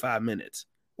 45 minutes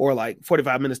or like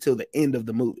 45 minutes till the end of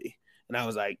the movie. And I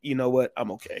was like, you know what? I'm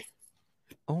okay.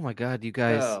 Oh my God, you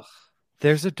guys.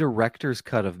 There's a director's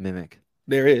cut of Mimic.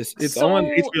 There is. It's on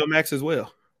HBO Max as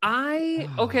well. I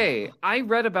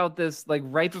read about this like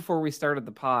right before we started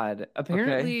the pod.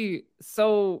 Apparently,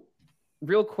 so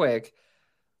real quick,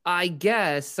 I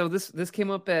guess so. This came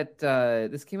up at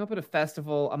a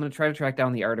festival. I'm gonna try to track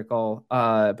down the article.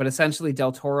 But essentially,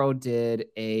 Del Toro did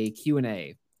a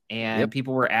Q&A, and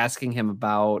people were asking him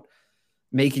about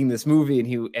making this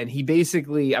movie, and he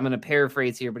basically, I'm gonna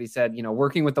paraphrase here, but he said,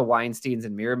 working with the Weinsteins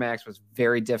and Miramax was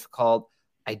very difficult.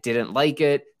 I didn't like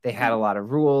it. They had a lot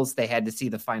of rules. They had to see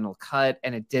the final cut,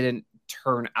 and it didn't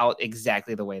turn out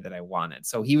exactly the way that I wanted.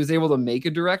 So he was able to make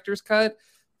a director's cut.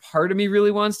 Part of me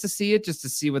really wants to see it just to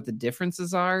see what the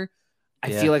differences are.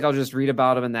 I feel like I'll just read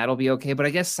about them and that'll be okay. But I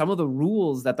guess some of the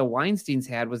rules that the Weinsteins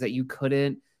had was that you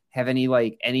couldn't have any of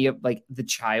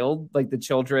the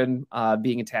children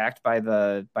being attacked by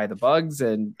the bugs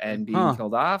and being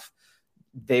killed off.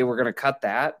 They were going to cut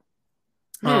that.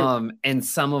 And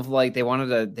some of they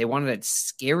wanted it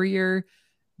scarier,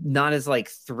 not as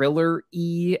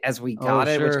thriller-y as we got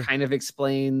it, which kind of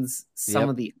explains some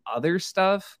of the other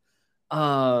stuff.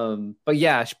 But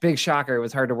yeah, big shocker. It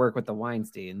was hard to work with the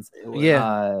Weinsteins. It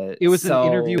was an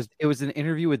interview. It was an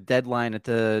interview with Deadline at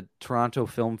the Toronto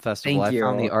Film Festival. I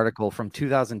found the article from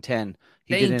 2010.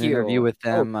 He did an interview with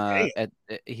them.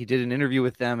 He did an interview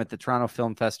with them at the Toronto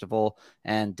Film Festival,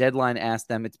 and Deadline asked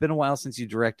them, "It's been a while since you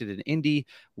directed an indie,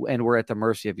 and we're at the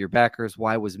mercy of your backers.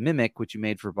 Why was Mimic, which you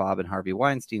made for Bob and Harvey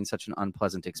Weinstein, such an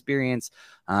unpleasant experience?"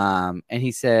 And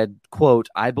he said, "Quote,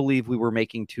 I believe we were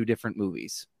making two different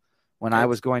movies. When I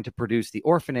was going to produce The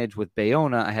Orphanage with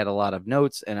Bayona, I had a lot of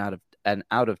notes, and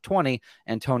out of 20,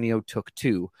 Antonio took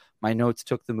 2. My notes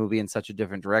took the movie in such a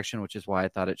different direction, which is why I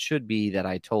thought it should be that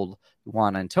I told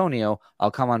Juan Antonio,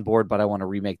 I'll come on board, but I want to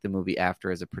remake the movie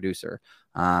after as a producer."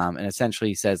 And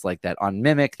essentially he says that on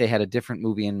Mimic, they had a different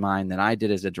movie in mind than I did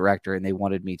as a director, and they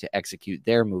wanted me to execute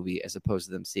their movie as opposed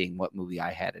to them seeing what movie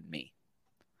I had in me.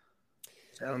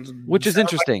 which is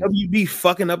interesting. Like WB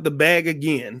fucking up the bag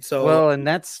again. So well, and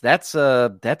that's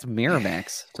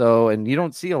Miramax. So, and you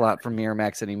don't see a lot from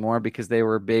Miramax anymore because they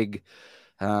were big.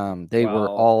 They were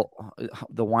all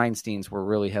the Weinsteins were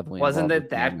really heavily wasn't involved it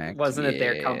that Miramax. wasn't it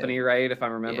their company, right? If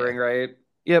I'm remembering right.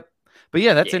 Yep. But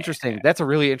yeah, that's interesting. That's a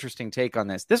really interesting take on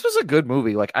this. This was a good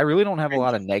movie. Like, I really don't have a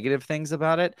lot of negative things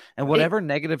about it. And whatever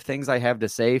negative things I have to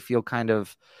say feel kind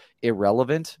of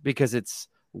irrelevant because it's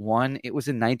one, it was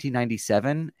in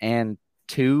 1997, and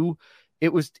two,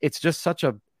 it's just such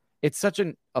an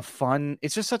interesting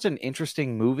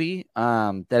movie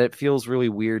that it feels really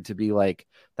weird to be like,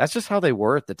 that's just how they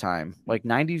were at the time. Like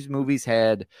 90s movies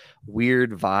had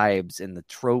weird vibes and the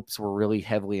tropes were really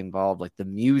heavily involved. Like the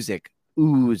music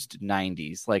oozed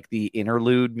 90s, like the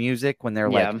interlude music when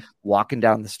they're like walking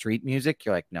down the street music.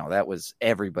 You're like, no, that was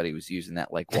everybody was using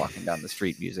that like walking down the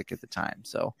street music at the time.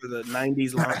 So for the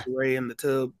 90s lingerie in the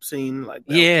tub scene, like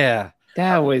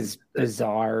that was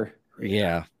bizarre.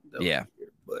 Yeah.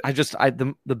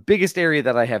 The biggest area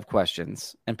that I have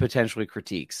questions and potentially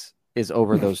critiques is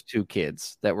over those two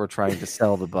kids that were trying to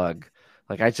sell the bug.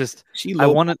 Like I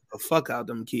wanted the fuck out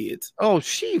them kids. Oh,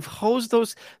 she hosed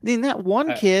those. I mean, that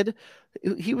one kid,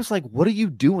 he was like, "What are you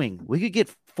doing? We could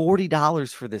get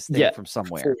 $40 for this thing from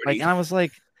somewhere." 40. Like, and I was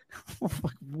like,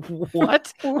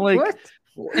 "What?" Like, What?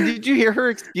 And did you hear her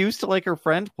excuse to like her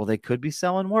friend? Well, they could be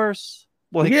selling worse.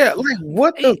 Like,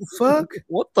 what the fuck?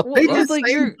 What the They fuck? just like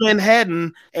saved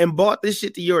Manhattan and bought this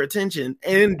shit to your attention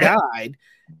and died.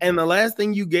 And the last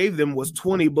thing you gave them was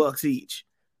 $20 each.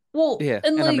 Well, Yeah,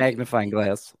 and a like, magnifying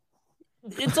glass.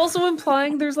 it's also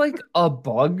implying there's like a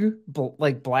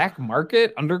like black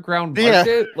market, underground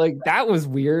market. Like that was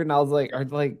weird. And I was like, are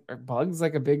bugs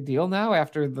like a big deal now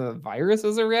after the virus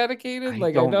is eradicated?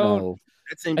 Like I don't know.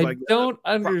 I don't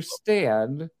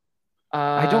understand.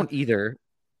 I don't either.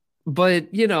 But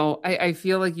I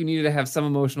feel like you needed to have some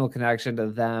emotional connection to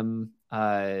them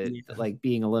like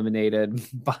being eliminated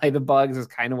by the bugs is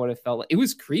kind of what it felt like. It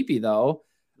was creepy though.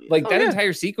 Like that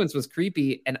entire sequence was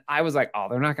creepy, and I was like, "Oh,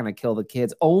 they're not going to kill the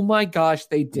kids." Oh my gosh,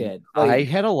 they did! Like, I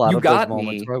had a lot of those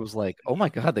moments where I was like, "Oh my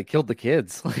god, they killed the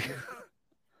kids!" Like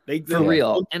for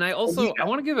real. And I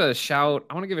want to give a shout.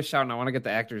 And I want to get the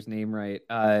actor's name right.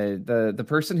 The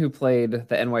person who played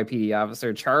the NYPD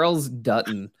officer, Charles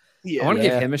Dutton. I want to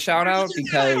give him a shout out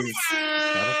because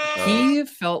he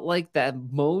felt like that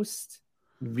most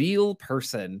real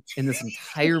person in this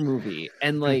entire movie,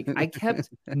 and like I kept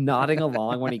nodding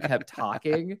along when he kept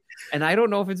talking, and I don't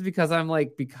know if it's because I'm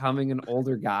like becoming an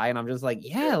older guy and I'm just like,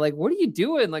 yeah, like what are you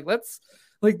doing, like let's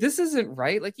like this isn't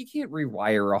right, like you can't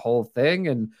rewire a whole thing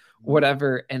and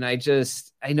whatever. And I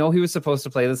know he was supposed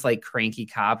to play this like cranky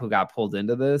cop who got pulled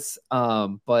into this,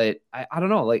 but I don't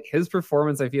know, like his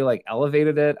performance I feel like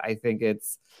elevated it. I think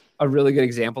it's a really good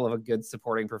example of a good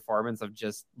supporting performance of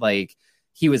just like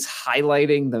he was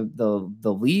highlighting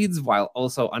the leads while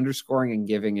also underscoring and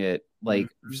giving it like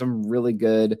some really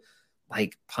good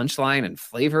like punchline and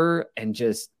flavor and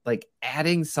just like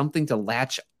adding something to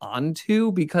latch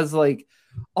onto, because like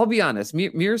I'll be honest,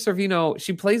 Mira Sorvino,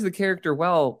 she plays the character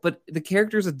well, but the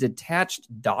character is a detached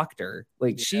doctor.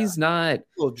 Like she's not a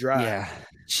little dry. Yeah.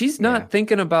 She's not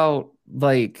thinking about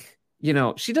like,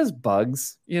 she does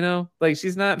bugs, like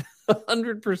she's not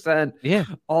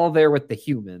 100% all there with the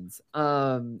humans.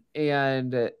 And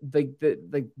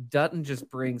like Dutton just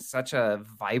brings such a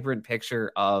vibrant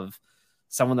picture of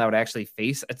someone that would actually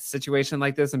face a situation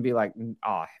like this and be like,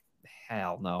 oh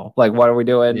hell no, like what are we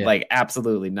doing? Like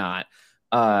absolutely not.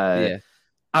 I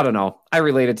don't know, I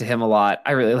related to him a lot.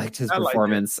 I really liked his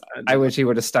performance. I wish he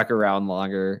would have stuck around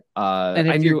longer.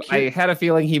 And I had a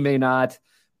feeling he may not,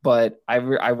 but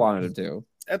I wanted him to.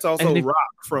 That's also Rock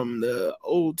from the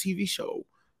old TV show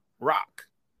Rock.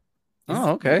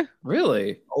 Oh, okay.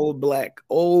 Really? Old black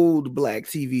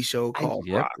TV show called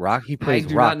Rock. Rock. He plays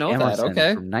Rock Emerson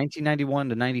from 1991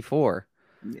 to 94.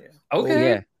 Yeah.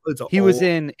 Okay. He was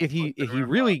in, if he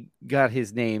really got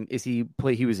his name,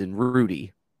 he was in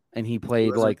Rudy, and he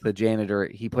played like the janitor.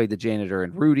 He played the janitor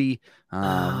in Rudy. What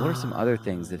are some other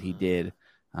things that he did?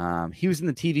 He was in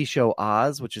the TV show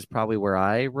Oz, which is probably where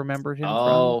I remembered him from.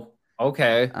 Oh,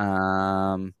 okay.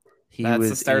 That's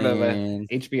the start of an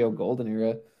HBO golden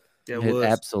era. It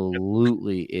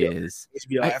absolutely is.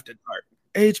 HBO After Dark.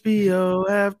 HBO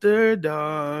After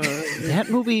Dark. That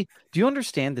movie. Do you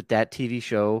understand that TV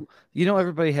show?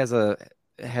 Everybody has a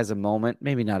moment.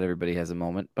 Maybe not everybody has a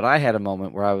moment, but I had a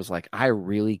moment where I was like, I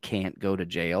really can't go to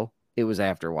jail. it was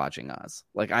after watching Oz.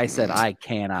 Like I said, I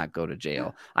cannot go to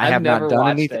jail. I I've have not never done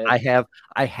watched anything. it.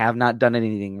 I have not done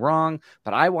anything wrong,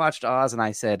 but I watched Oz and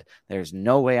I said, there's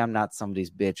no way I'm not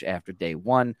somebody's bitch after day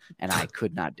one, and I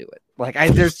could not do it. Like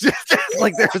there's just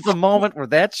like there was a moment where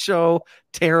that show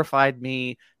terrified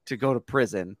me to go to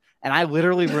prison. And I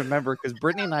literally remember because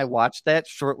Brittany and I watched that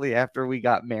shortly after we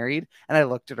got married, and I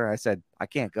looked at her, I said, I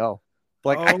can't go.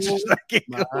 Like I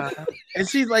can't go. And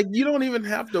she's like, you don't even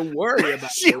have to worry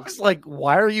about She it. was like,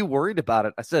 why are you worried about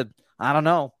it? I said, I don't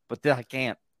know, but I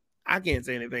can't. I can't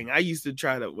say anything. I used to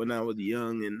try to, when I was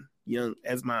young,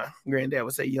 as my granddad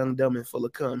would say, young, dumb, and full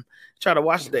of cum, try to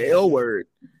watch the L Word,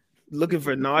 looking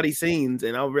for naughty scenes,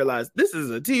 and I realized this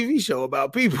is a TV show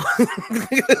about people.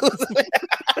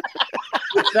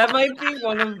 That might be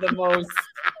one of the most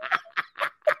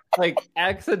like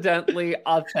accidentally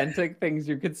authentic things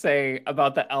you could say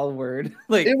about the L Word.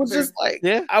 Like It was just like,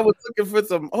 I was looking for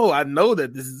some, I know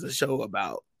that this is a show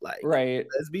about like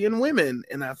lesbian women,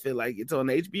 and I feel like it's on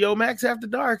HBO Max after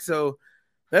dark. So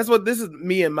that's what this is.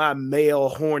 Me and my male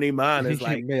horny mind is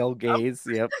like male gaze.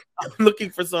 I'm looking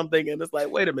for something, and it's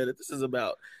like, wait a minute, this is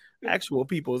about actual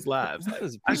people's lives. Like,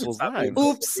 people's lives.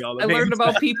 Oops, I learned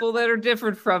about people that are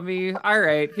different from me. All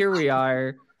right, here we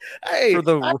are. Hey, I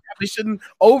probably shouldn't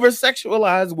over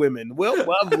sexualize women.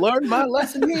 Well, I've learned my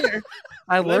lesson here.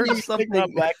 I learned something. My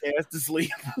black ass to sleep.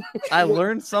 I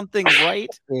learned something right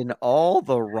in all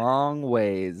the wrong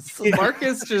ways.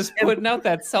 Marcus just putting out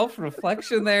that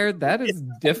self-reflection there. That is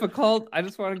difficult. I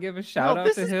just want to give a shout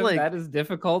out to him. Like, that is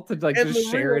difficult to like just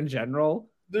share in general.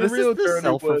 This is the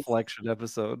self-reflection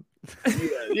episode.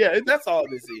 Yeah, that's all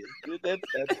this is. That's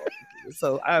all.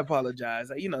 So I apologize.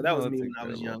 That was me when I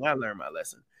was young. I learned my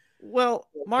lesson. Well,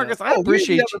 Marcus, I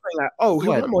appreciate you.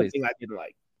 One more thing I didn't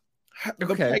like. The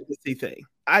pregnancy thing.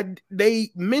 They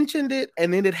mentioned it,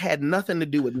 and then it had nothing to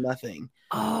do with nothing.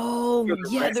 Oh,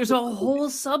 yeah. There's a whole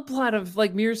subplot of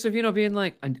like Mira Sorvino being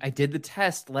like, I did the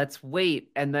test. Let's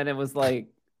wait. And then it was like,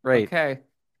 okay.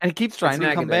 And he keeps trying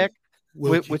to come back.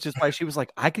 Which is why she was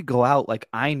like, I could go out. Like,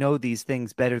 I know these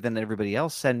things better than everybody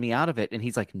else. Send me out of it. And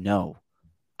he's like, no,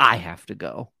 I have to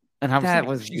go. And that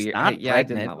was weird. I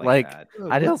did not like that.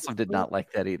 I also did not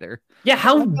like that either. Yeah,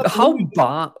 how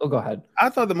bomb? Oh, go ahead. I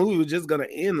thought the movie was just gonna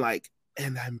end like,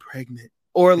 and I'm pregnant,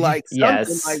 or like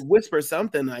something like whisper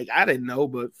something like I didn't know,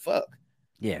 but fuck.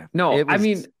 Yeah, no, I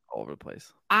mean all over the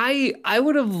place. I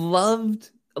would have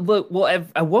loved. Look, well,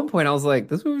 at one point I was like,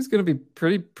 this movie's going to be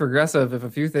pretty progressive if a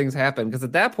few things happen. Because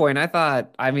at that point, I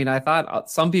thought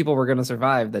some people were going to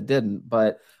survive that didn't.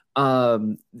 But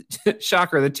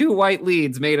shocker, the two white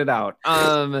leads made it out.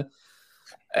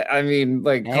 I mean,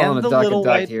 like calling a duck a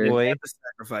duck here. Boy had to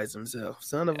sacrifice himself,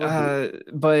 son of a.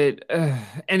 But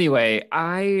anyway,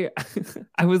 I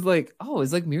was like, oh,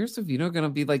 is like Mira Sorvino going to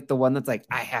be like the one that's like,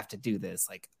 I have to do this,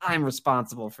 like I'm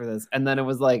responsible for this, and then it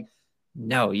was like,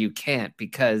 no, you can't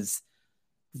because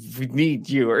we need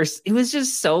you. Or it was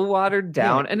just so watered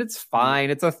down, and it's fine.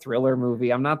 It's a thriller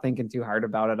movie. I'm not thinking too hard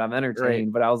about it. I'm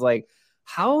entertained, but I was like,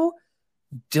 how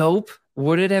dope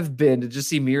would it have been to just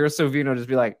see Mira Sorvino just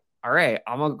be like, all right,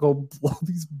 I'm gonna go blow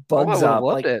these bugs up,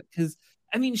 like, because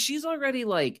I mean, she's already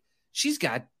like, she's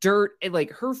got dirt, and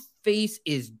like her face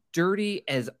is dirty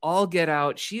as all get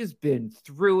out. She has been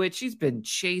through it. She's been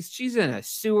chased. She's in a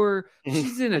sewer.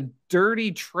 She's in a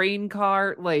dirty train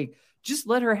car. Like, just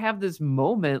let her have this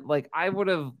moment. Like, I would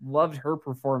have loved her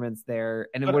performance there,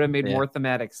 and it would have made more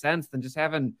thematic sense than just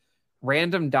having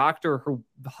random doctor, her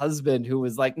husband, who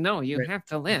was like, no, you have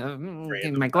to live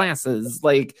in my glasses.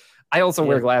 Like, I also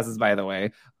wear glasses, by the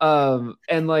way.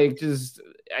 And like,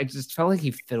 I just felt like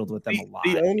he fiddled with them a lot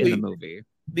in the movie.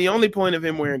 The only point of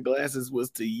him wearing glasses was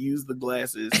to use the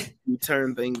glasses to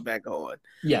turn things back on.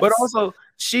 Yes. But also,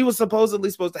 she was supposedly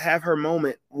supposed to have her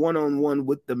moment one-on-one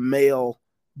with the male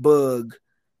bug,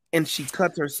 and she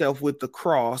cuts herself with the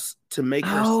cross to make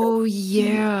herself. Oh,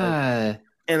 yeah.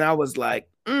 And I was like,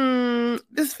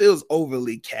 this feels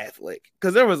overly Catholic,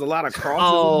 because there was a lot of crosses.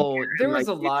 Oh, there was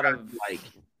a lot of like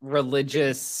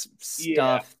religious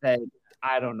stuff that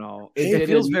I don't know. It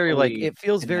feels very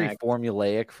very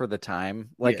formulaic for the time.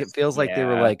 Like it feels like they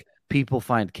were like, people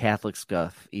find Catholic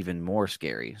stuff even more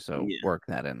scary, so work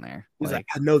that in there. Like,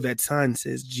 I know that sign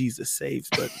says Jesus saves,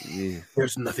 but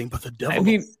there's nothing but the devil. I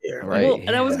mean, there. Well,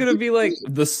 and I was gonna be like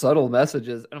the subtle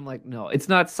messages, and I'm like, no, it's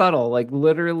not subtle. Like,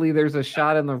 literally, there's a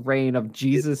shot in the rain of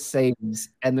Jesus saves,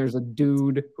 and there's a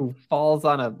dude who falls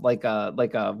on a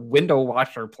window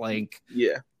washer plank.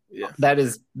 Yeah. That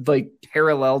is like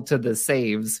parallel to the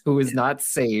saves, who is not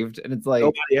saved, and it's like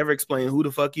nobody ever explained who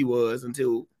the fuck he was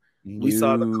until We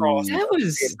saw the cross That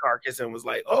was carcass and was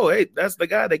like, oh, hey, that's the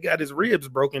guy that got his ribs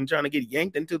broken trying to get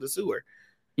yanked into the sewer.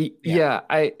 I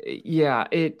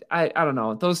don't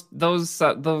know. Those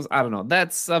I don't know.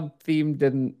 That sub theme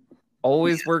didn't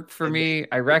always work for me.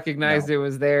 I recognized it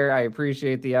was there. I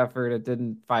appreciate the effort. It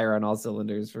didn't fire on all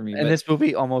cylinders for me. And this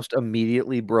movie almost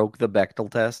immediately broke the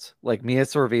Bechdel test. Like Mia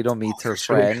Sorvino meets her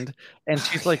friend, and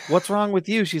she's like, "What's wrong with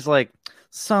you?" She's like,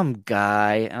 "Some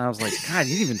guy." And I was like, "God,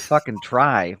 you didn't even fucking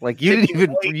try. Like you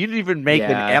didn't even make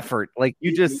an effort. Like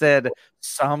you just said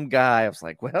some guy." I was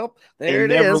like, "Well, there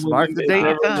it is. Mark the date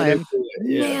and time."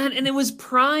 Man, and it was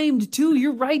primed too.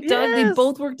 You're right, Doug. Yes. They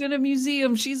both worked in a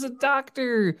museum. She's a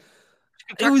doctor.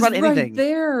 It was right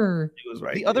there. It was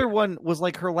right. The other one was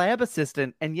like her lab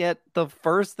assistant, and yet the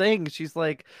first thing she's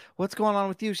like, "What's going on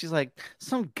with you?" She's like,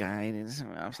 "Some guy."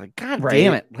 I was like, "God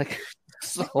damn it!" Like,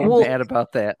 so mad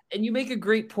about that. And you make a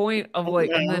great point of like,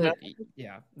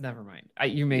 never mind.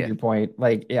 You made your point.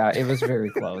 Like, it was very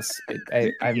close.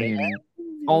 I mean,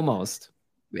 almost.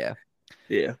 Yeah.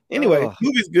 Anyway,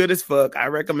 movie's good as fuck. I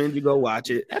recommend you go watch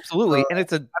it. Absolutely, and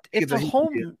it's a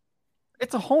home.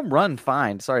 It's a home run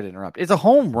find. Sorry to interrupt. It's a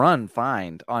home run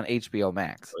find on HBO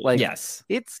Max. Like, yes,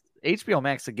 it's HBO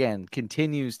Max again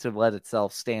continues to let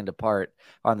itself stand apart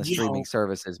on the streaming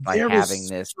services by having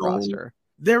this roster.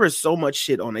 There is so much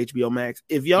shit on HBO Max.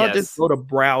 If y'all just go to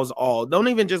browse all, don't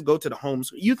even just go to the home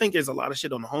screen. You think there's a lot of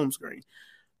shit on the home screen.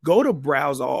 Go to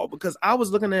browse all, because I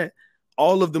was looking at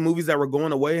all of the movies that were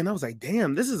going away and I was like,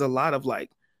 damn, this is a lot of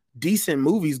like decent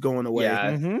movies going away.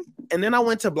 And then I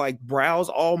went to like browse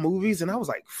all movies and I was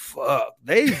like, fuck,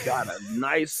 they've got a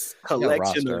nice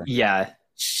collection of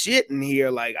shit in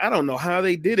here. Like, I don't know how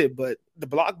they did it, but the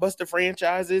blockbuster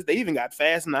franchises, they even got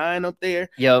Fast 9 up there.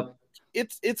 Yep.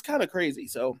 It's kind of crazy.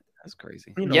 So that's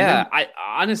crazy. You know, I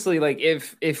honestly, like,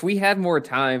 if we had more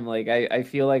time, like I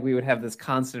feel like we would have this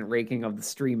constant raking of the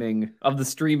streaming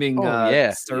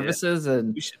services,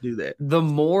 and we should do that. The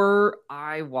more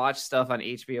I watch stuff on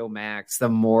HBO Max, the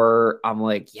more I'm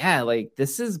like, like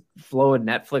this is blowing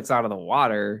Netflix out of the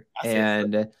water.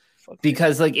 And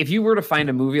because like if you were to find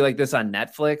a movie like this on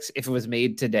Netflix, if it was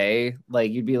made today,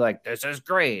 like you'd be like, this is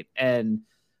great. And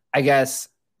I guess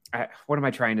what am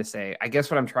I trying to say? I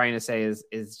guess what I'm trying to say is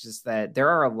just that there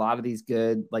are a lot of these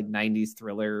good like 90s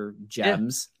thriller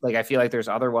gems. Like I feel like there's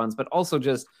other ones, but also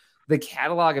just the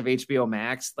catalog of HBO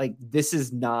Max. Like this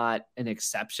is not an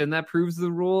exception that proves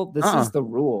the rule. This is the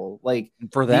rule. Like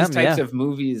for them, these types of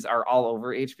movies are all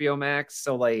over HBO Max.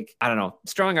 So like, I don't know,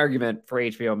 strong argument for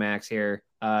HBO Max here.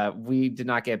 We did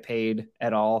not get paid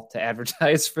at all to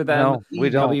advertise for them. No, we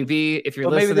don't. WB, if you're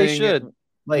listening, maybe they should.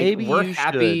 Like, maybe we're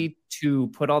happy to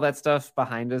put all that stuff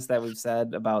behind us that we've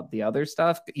said about the other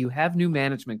stuff. You have new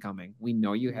management coming. We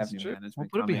know you have new management we'll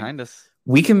put coming. it behind us.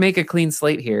 We can make a clean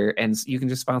slate here, and you can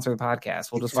just sponsor the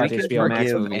podcast. We'll just watch HBO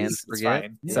Max movies. It's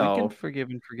fine. So we can forgive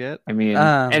and forget. I mean,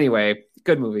 anyway,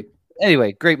 good movie.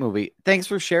 Anyway, great movie. Thanks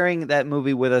for sharing that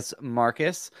movie with us,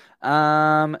 Marcus.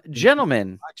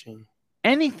 Gentlemen,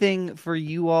 anything for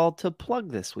you all to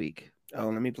plug this week? Oh,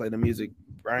 let me play the music.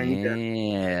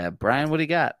 Brian, Brian, what do you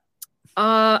got?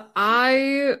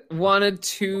 I wanted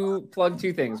to plug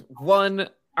two things. One,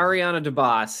 Ariana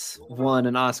DeBose won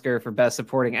an Oscar for Best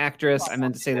Supporting Actress. I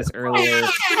meant to say this earlier.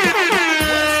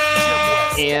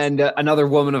 And another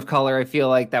woman of color, I feel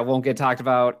like that won't get talked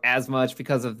about as much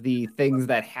because of the things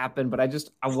that happen. But I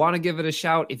want to give it a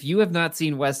shout. If you have not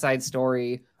seen West Side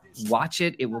Story, watch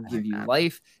it. It will give you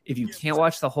life. If you can't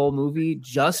watch the whole movie,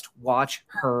 just watch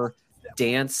her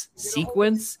dance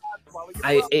sequence.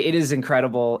 It is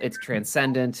incredible. It's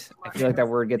transcendent. I feel like that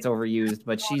word gets overused,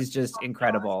 but she's just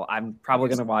incredible. I'm probably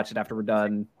going to watch it after we're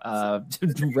done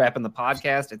wrapping the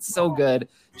podcast. It's so good.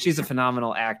 She's a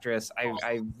phenomenal actress.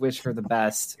 I wish her the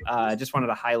best. Just wanted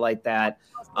to highlight that.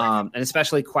 And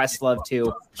especially Questlove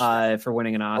too, for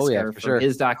winning an Oscar for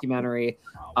his documentary.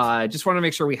 Just want to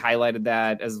make sure we highlighted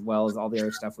that as well as all the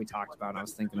other stuff we talked about. I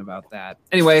was thinking about that.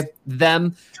 Anyway,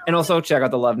 them, and also check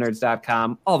out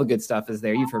thelovenerds.com. All the good stuff is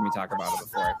there. You've heard me talk about it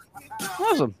before.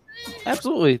 Awesome.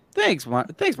 Absolutely. Thanks,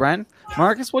 Brian.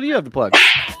 Marcus, what do you have to plug?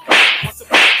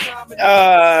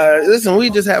 Listen, we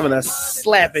just having a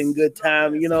slapping good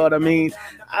time. You know what I mean?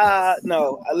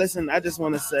 Listen, I just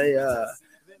want to say,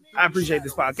 I appreciate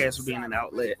this podcast for being an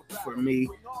outlet for me.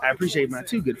 I appreciate my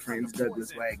two good friends,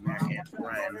 Douglas Wagner and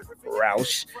Ryan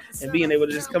Roush, and being able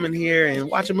to just come in here and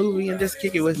watch a movie and just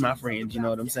kick it with my friends. You know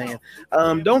what I'm saying?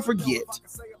 Don't forget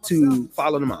to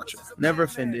follow the mantra. Never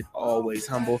offended, always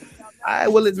humble. I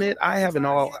will admit I have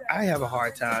a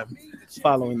hard time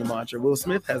following the mantra. Will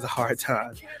Smith has a hard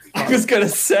time. I was gonna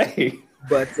say.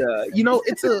 But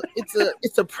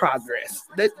it's a progress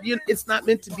that it's not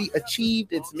meant to be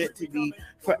achieved. It's meant to be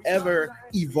forever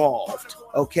evolved.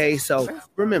 Okay, so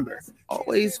remember,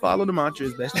 always follow the mantra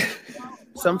as best you can.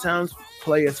 Sometimes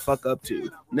players fuck up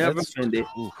too. Never offended,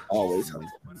 always humble.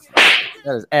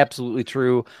 That is absolutely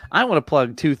true. I want to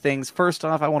plug two things. First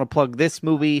off, I want to plug this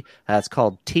movie. It's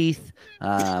called Teeth.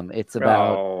 It's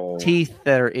about teeth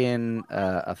that are in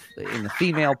the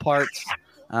female parts.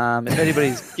 If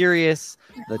anybody's curious,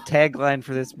 the tagline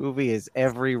for this movie is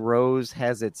 "Every rose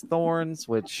has its thorns,"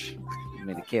 which I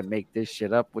mean, I can't make this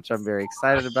shit up, which I'm very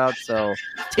excited about. So,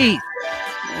 Teeth,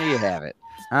 there you have it.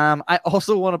 I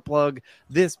also want to plug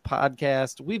this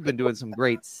podcast. We've been doing some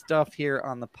great stuff here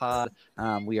on the pod.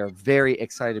 We are very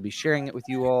excited to be sharing it with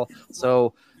you all.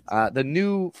 So the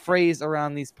new phrase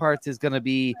around these parts is going to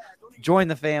be join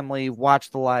the family, watch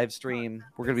the live stream.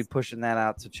 We're going to be pushing that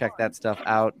out, so check that stuff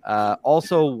out.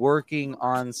 Also working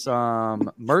on some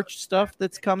merch stuff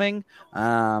that's coming.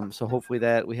 So hopefully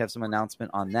that we have some announcement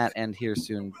on that end here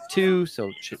soon too. So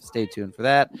stay tuned for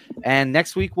that. And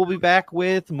next week we'll be back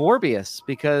with Morbius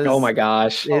because oh my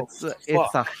gosh, it's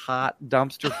a hot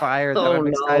dumpster fire that I'm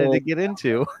excited to get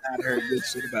into. I heard good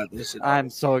shit about this shit.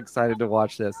 I'm so excited to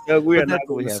watch this. No, we are not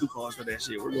going to cause for that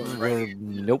shit. We're going right.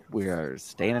 Nope, we are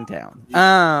staying in town.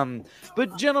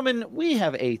 But gentlemen, we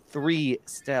have a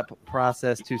 3-step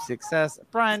process to success.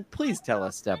 Brian, please tell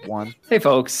us step 1. Hey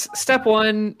folks, step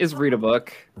 1 is read a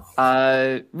book.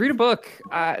 Read a book.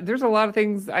 There's a lot of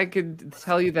things I could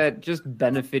tell you that just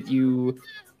benefit you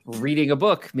reading a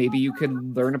book. Maybe you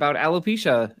can learn about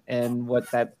alopecia and what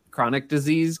that chronic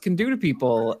disease can do to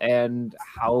people and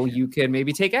how you can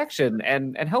maybe take action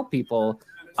and help people.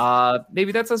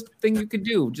 Maybe that's a thing you could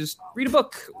do. Just read a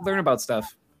book, learn about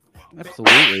stuff.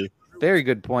 Absolutely. Very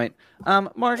good point.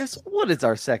 Marcus, what is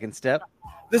our second step?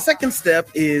 The second step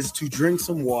is to drink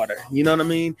some water. You know what I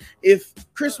mean? If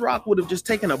Chris Rock would have just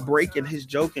taken a break in his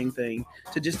joking thing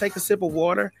to just take a sip of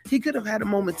water, he could have had a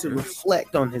moment to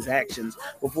reflect on his actions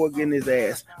before getting his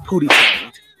ass pooty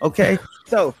trained. Okay?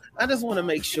 So I just want to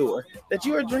make sure that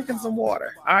you are drinking some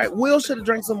water. All right? Will should have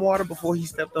drank some water before he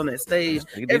stepped on that stage.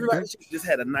 Everybody should have just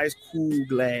had a nice cool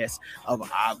glass of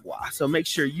agua. So make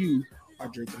sure you are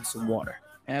drinking some water.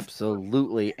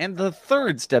 Absolutely. And the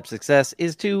third step success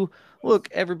is to look,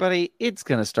 everybody, it's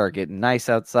going to start getting nice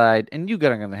outside and you guys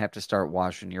are going to have to start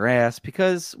washing your ass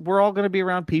because we're all going to be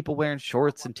around people wearing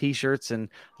shorts and t-shirts and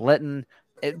letting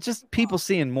just people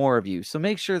seeing more of you. So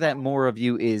make sure that more of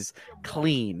you is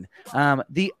clean.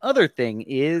 The other thing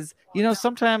is,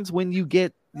 sometimes when you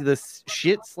get the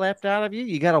shit slapped out of you,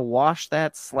 you got to wash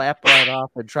that slap right off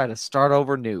and try to start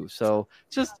over new. So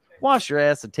just wash your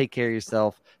ass and take care of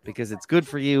yourself because it's good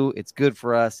for you. It's good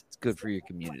for us. It's good for your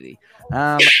community.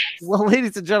 Well,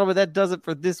 ladies and gentlemen, that does it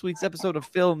for this week's episode of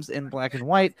Films in Black and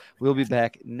White. We'll be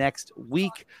back next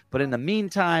week. But in the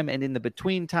meantime and in the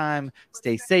between time,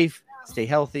 stay safe, stay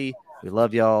healthy. We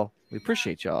love y'all. We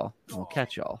appreciate y'all. And we'll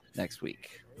catch y'all next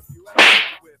week.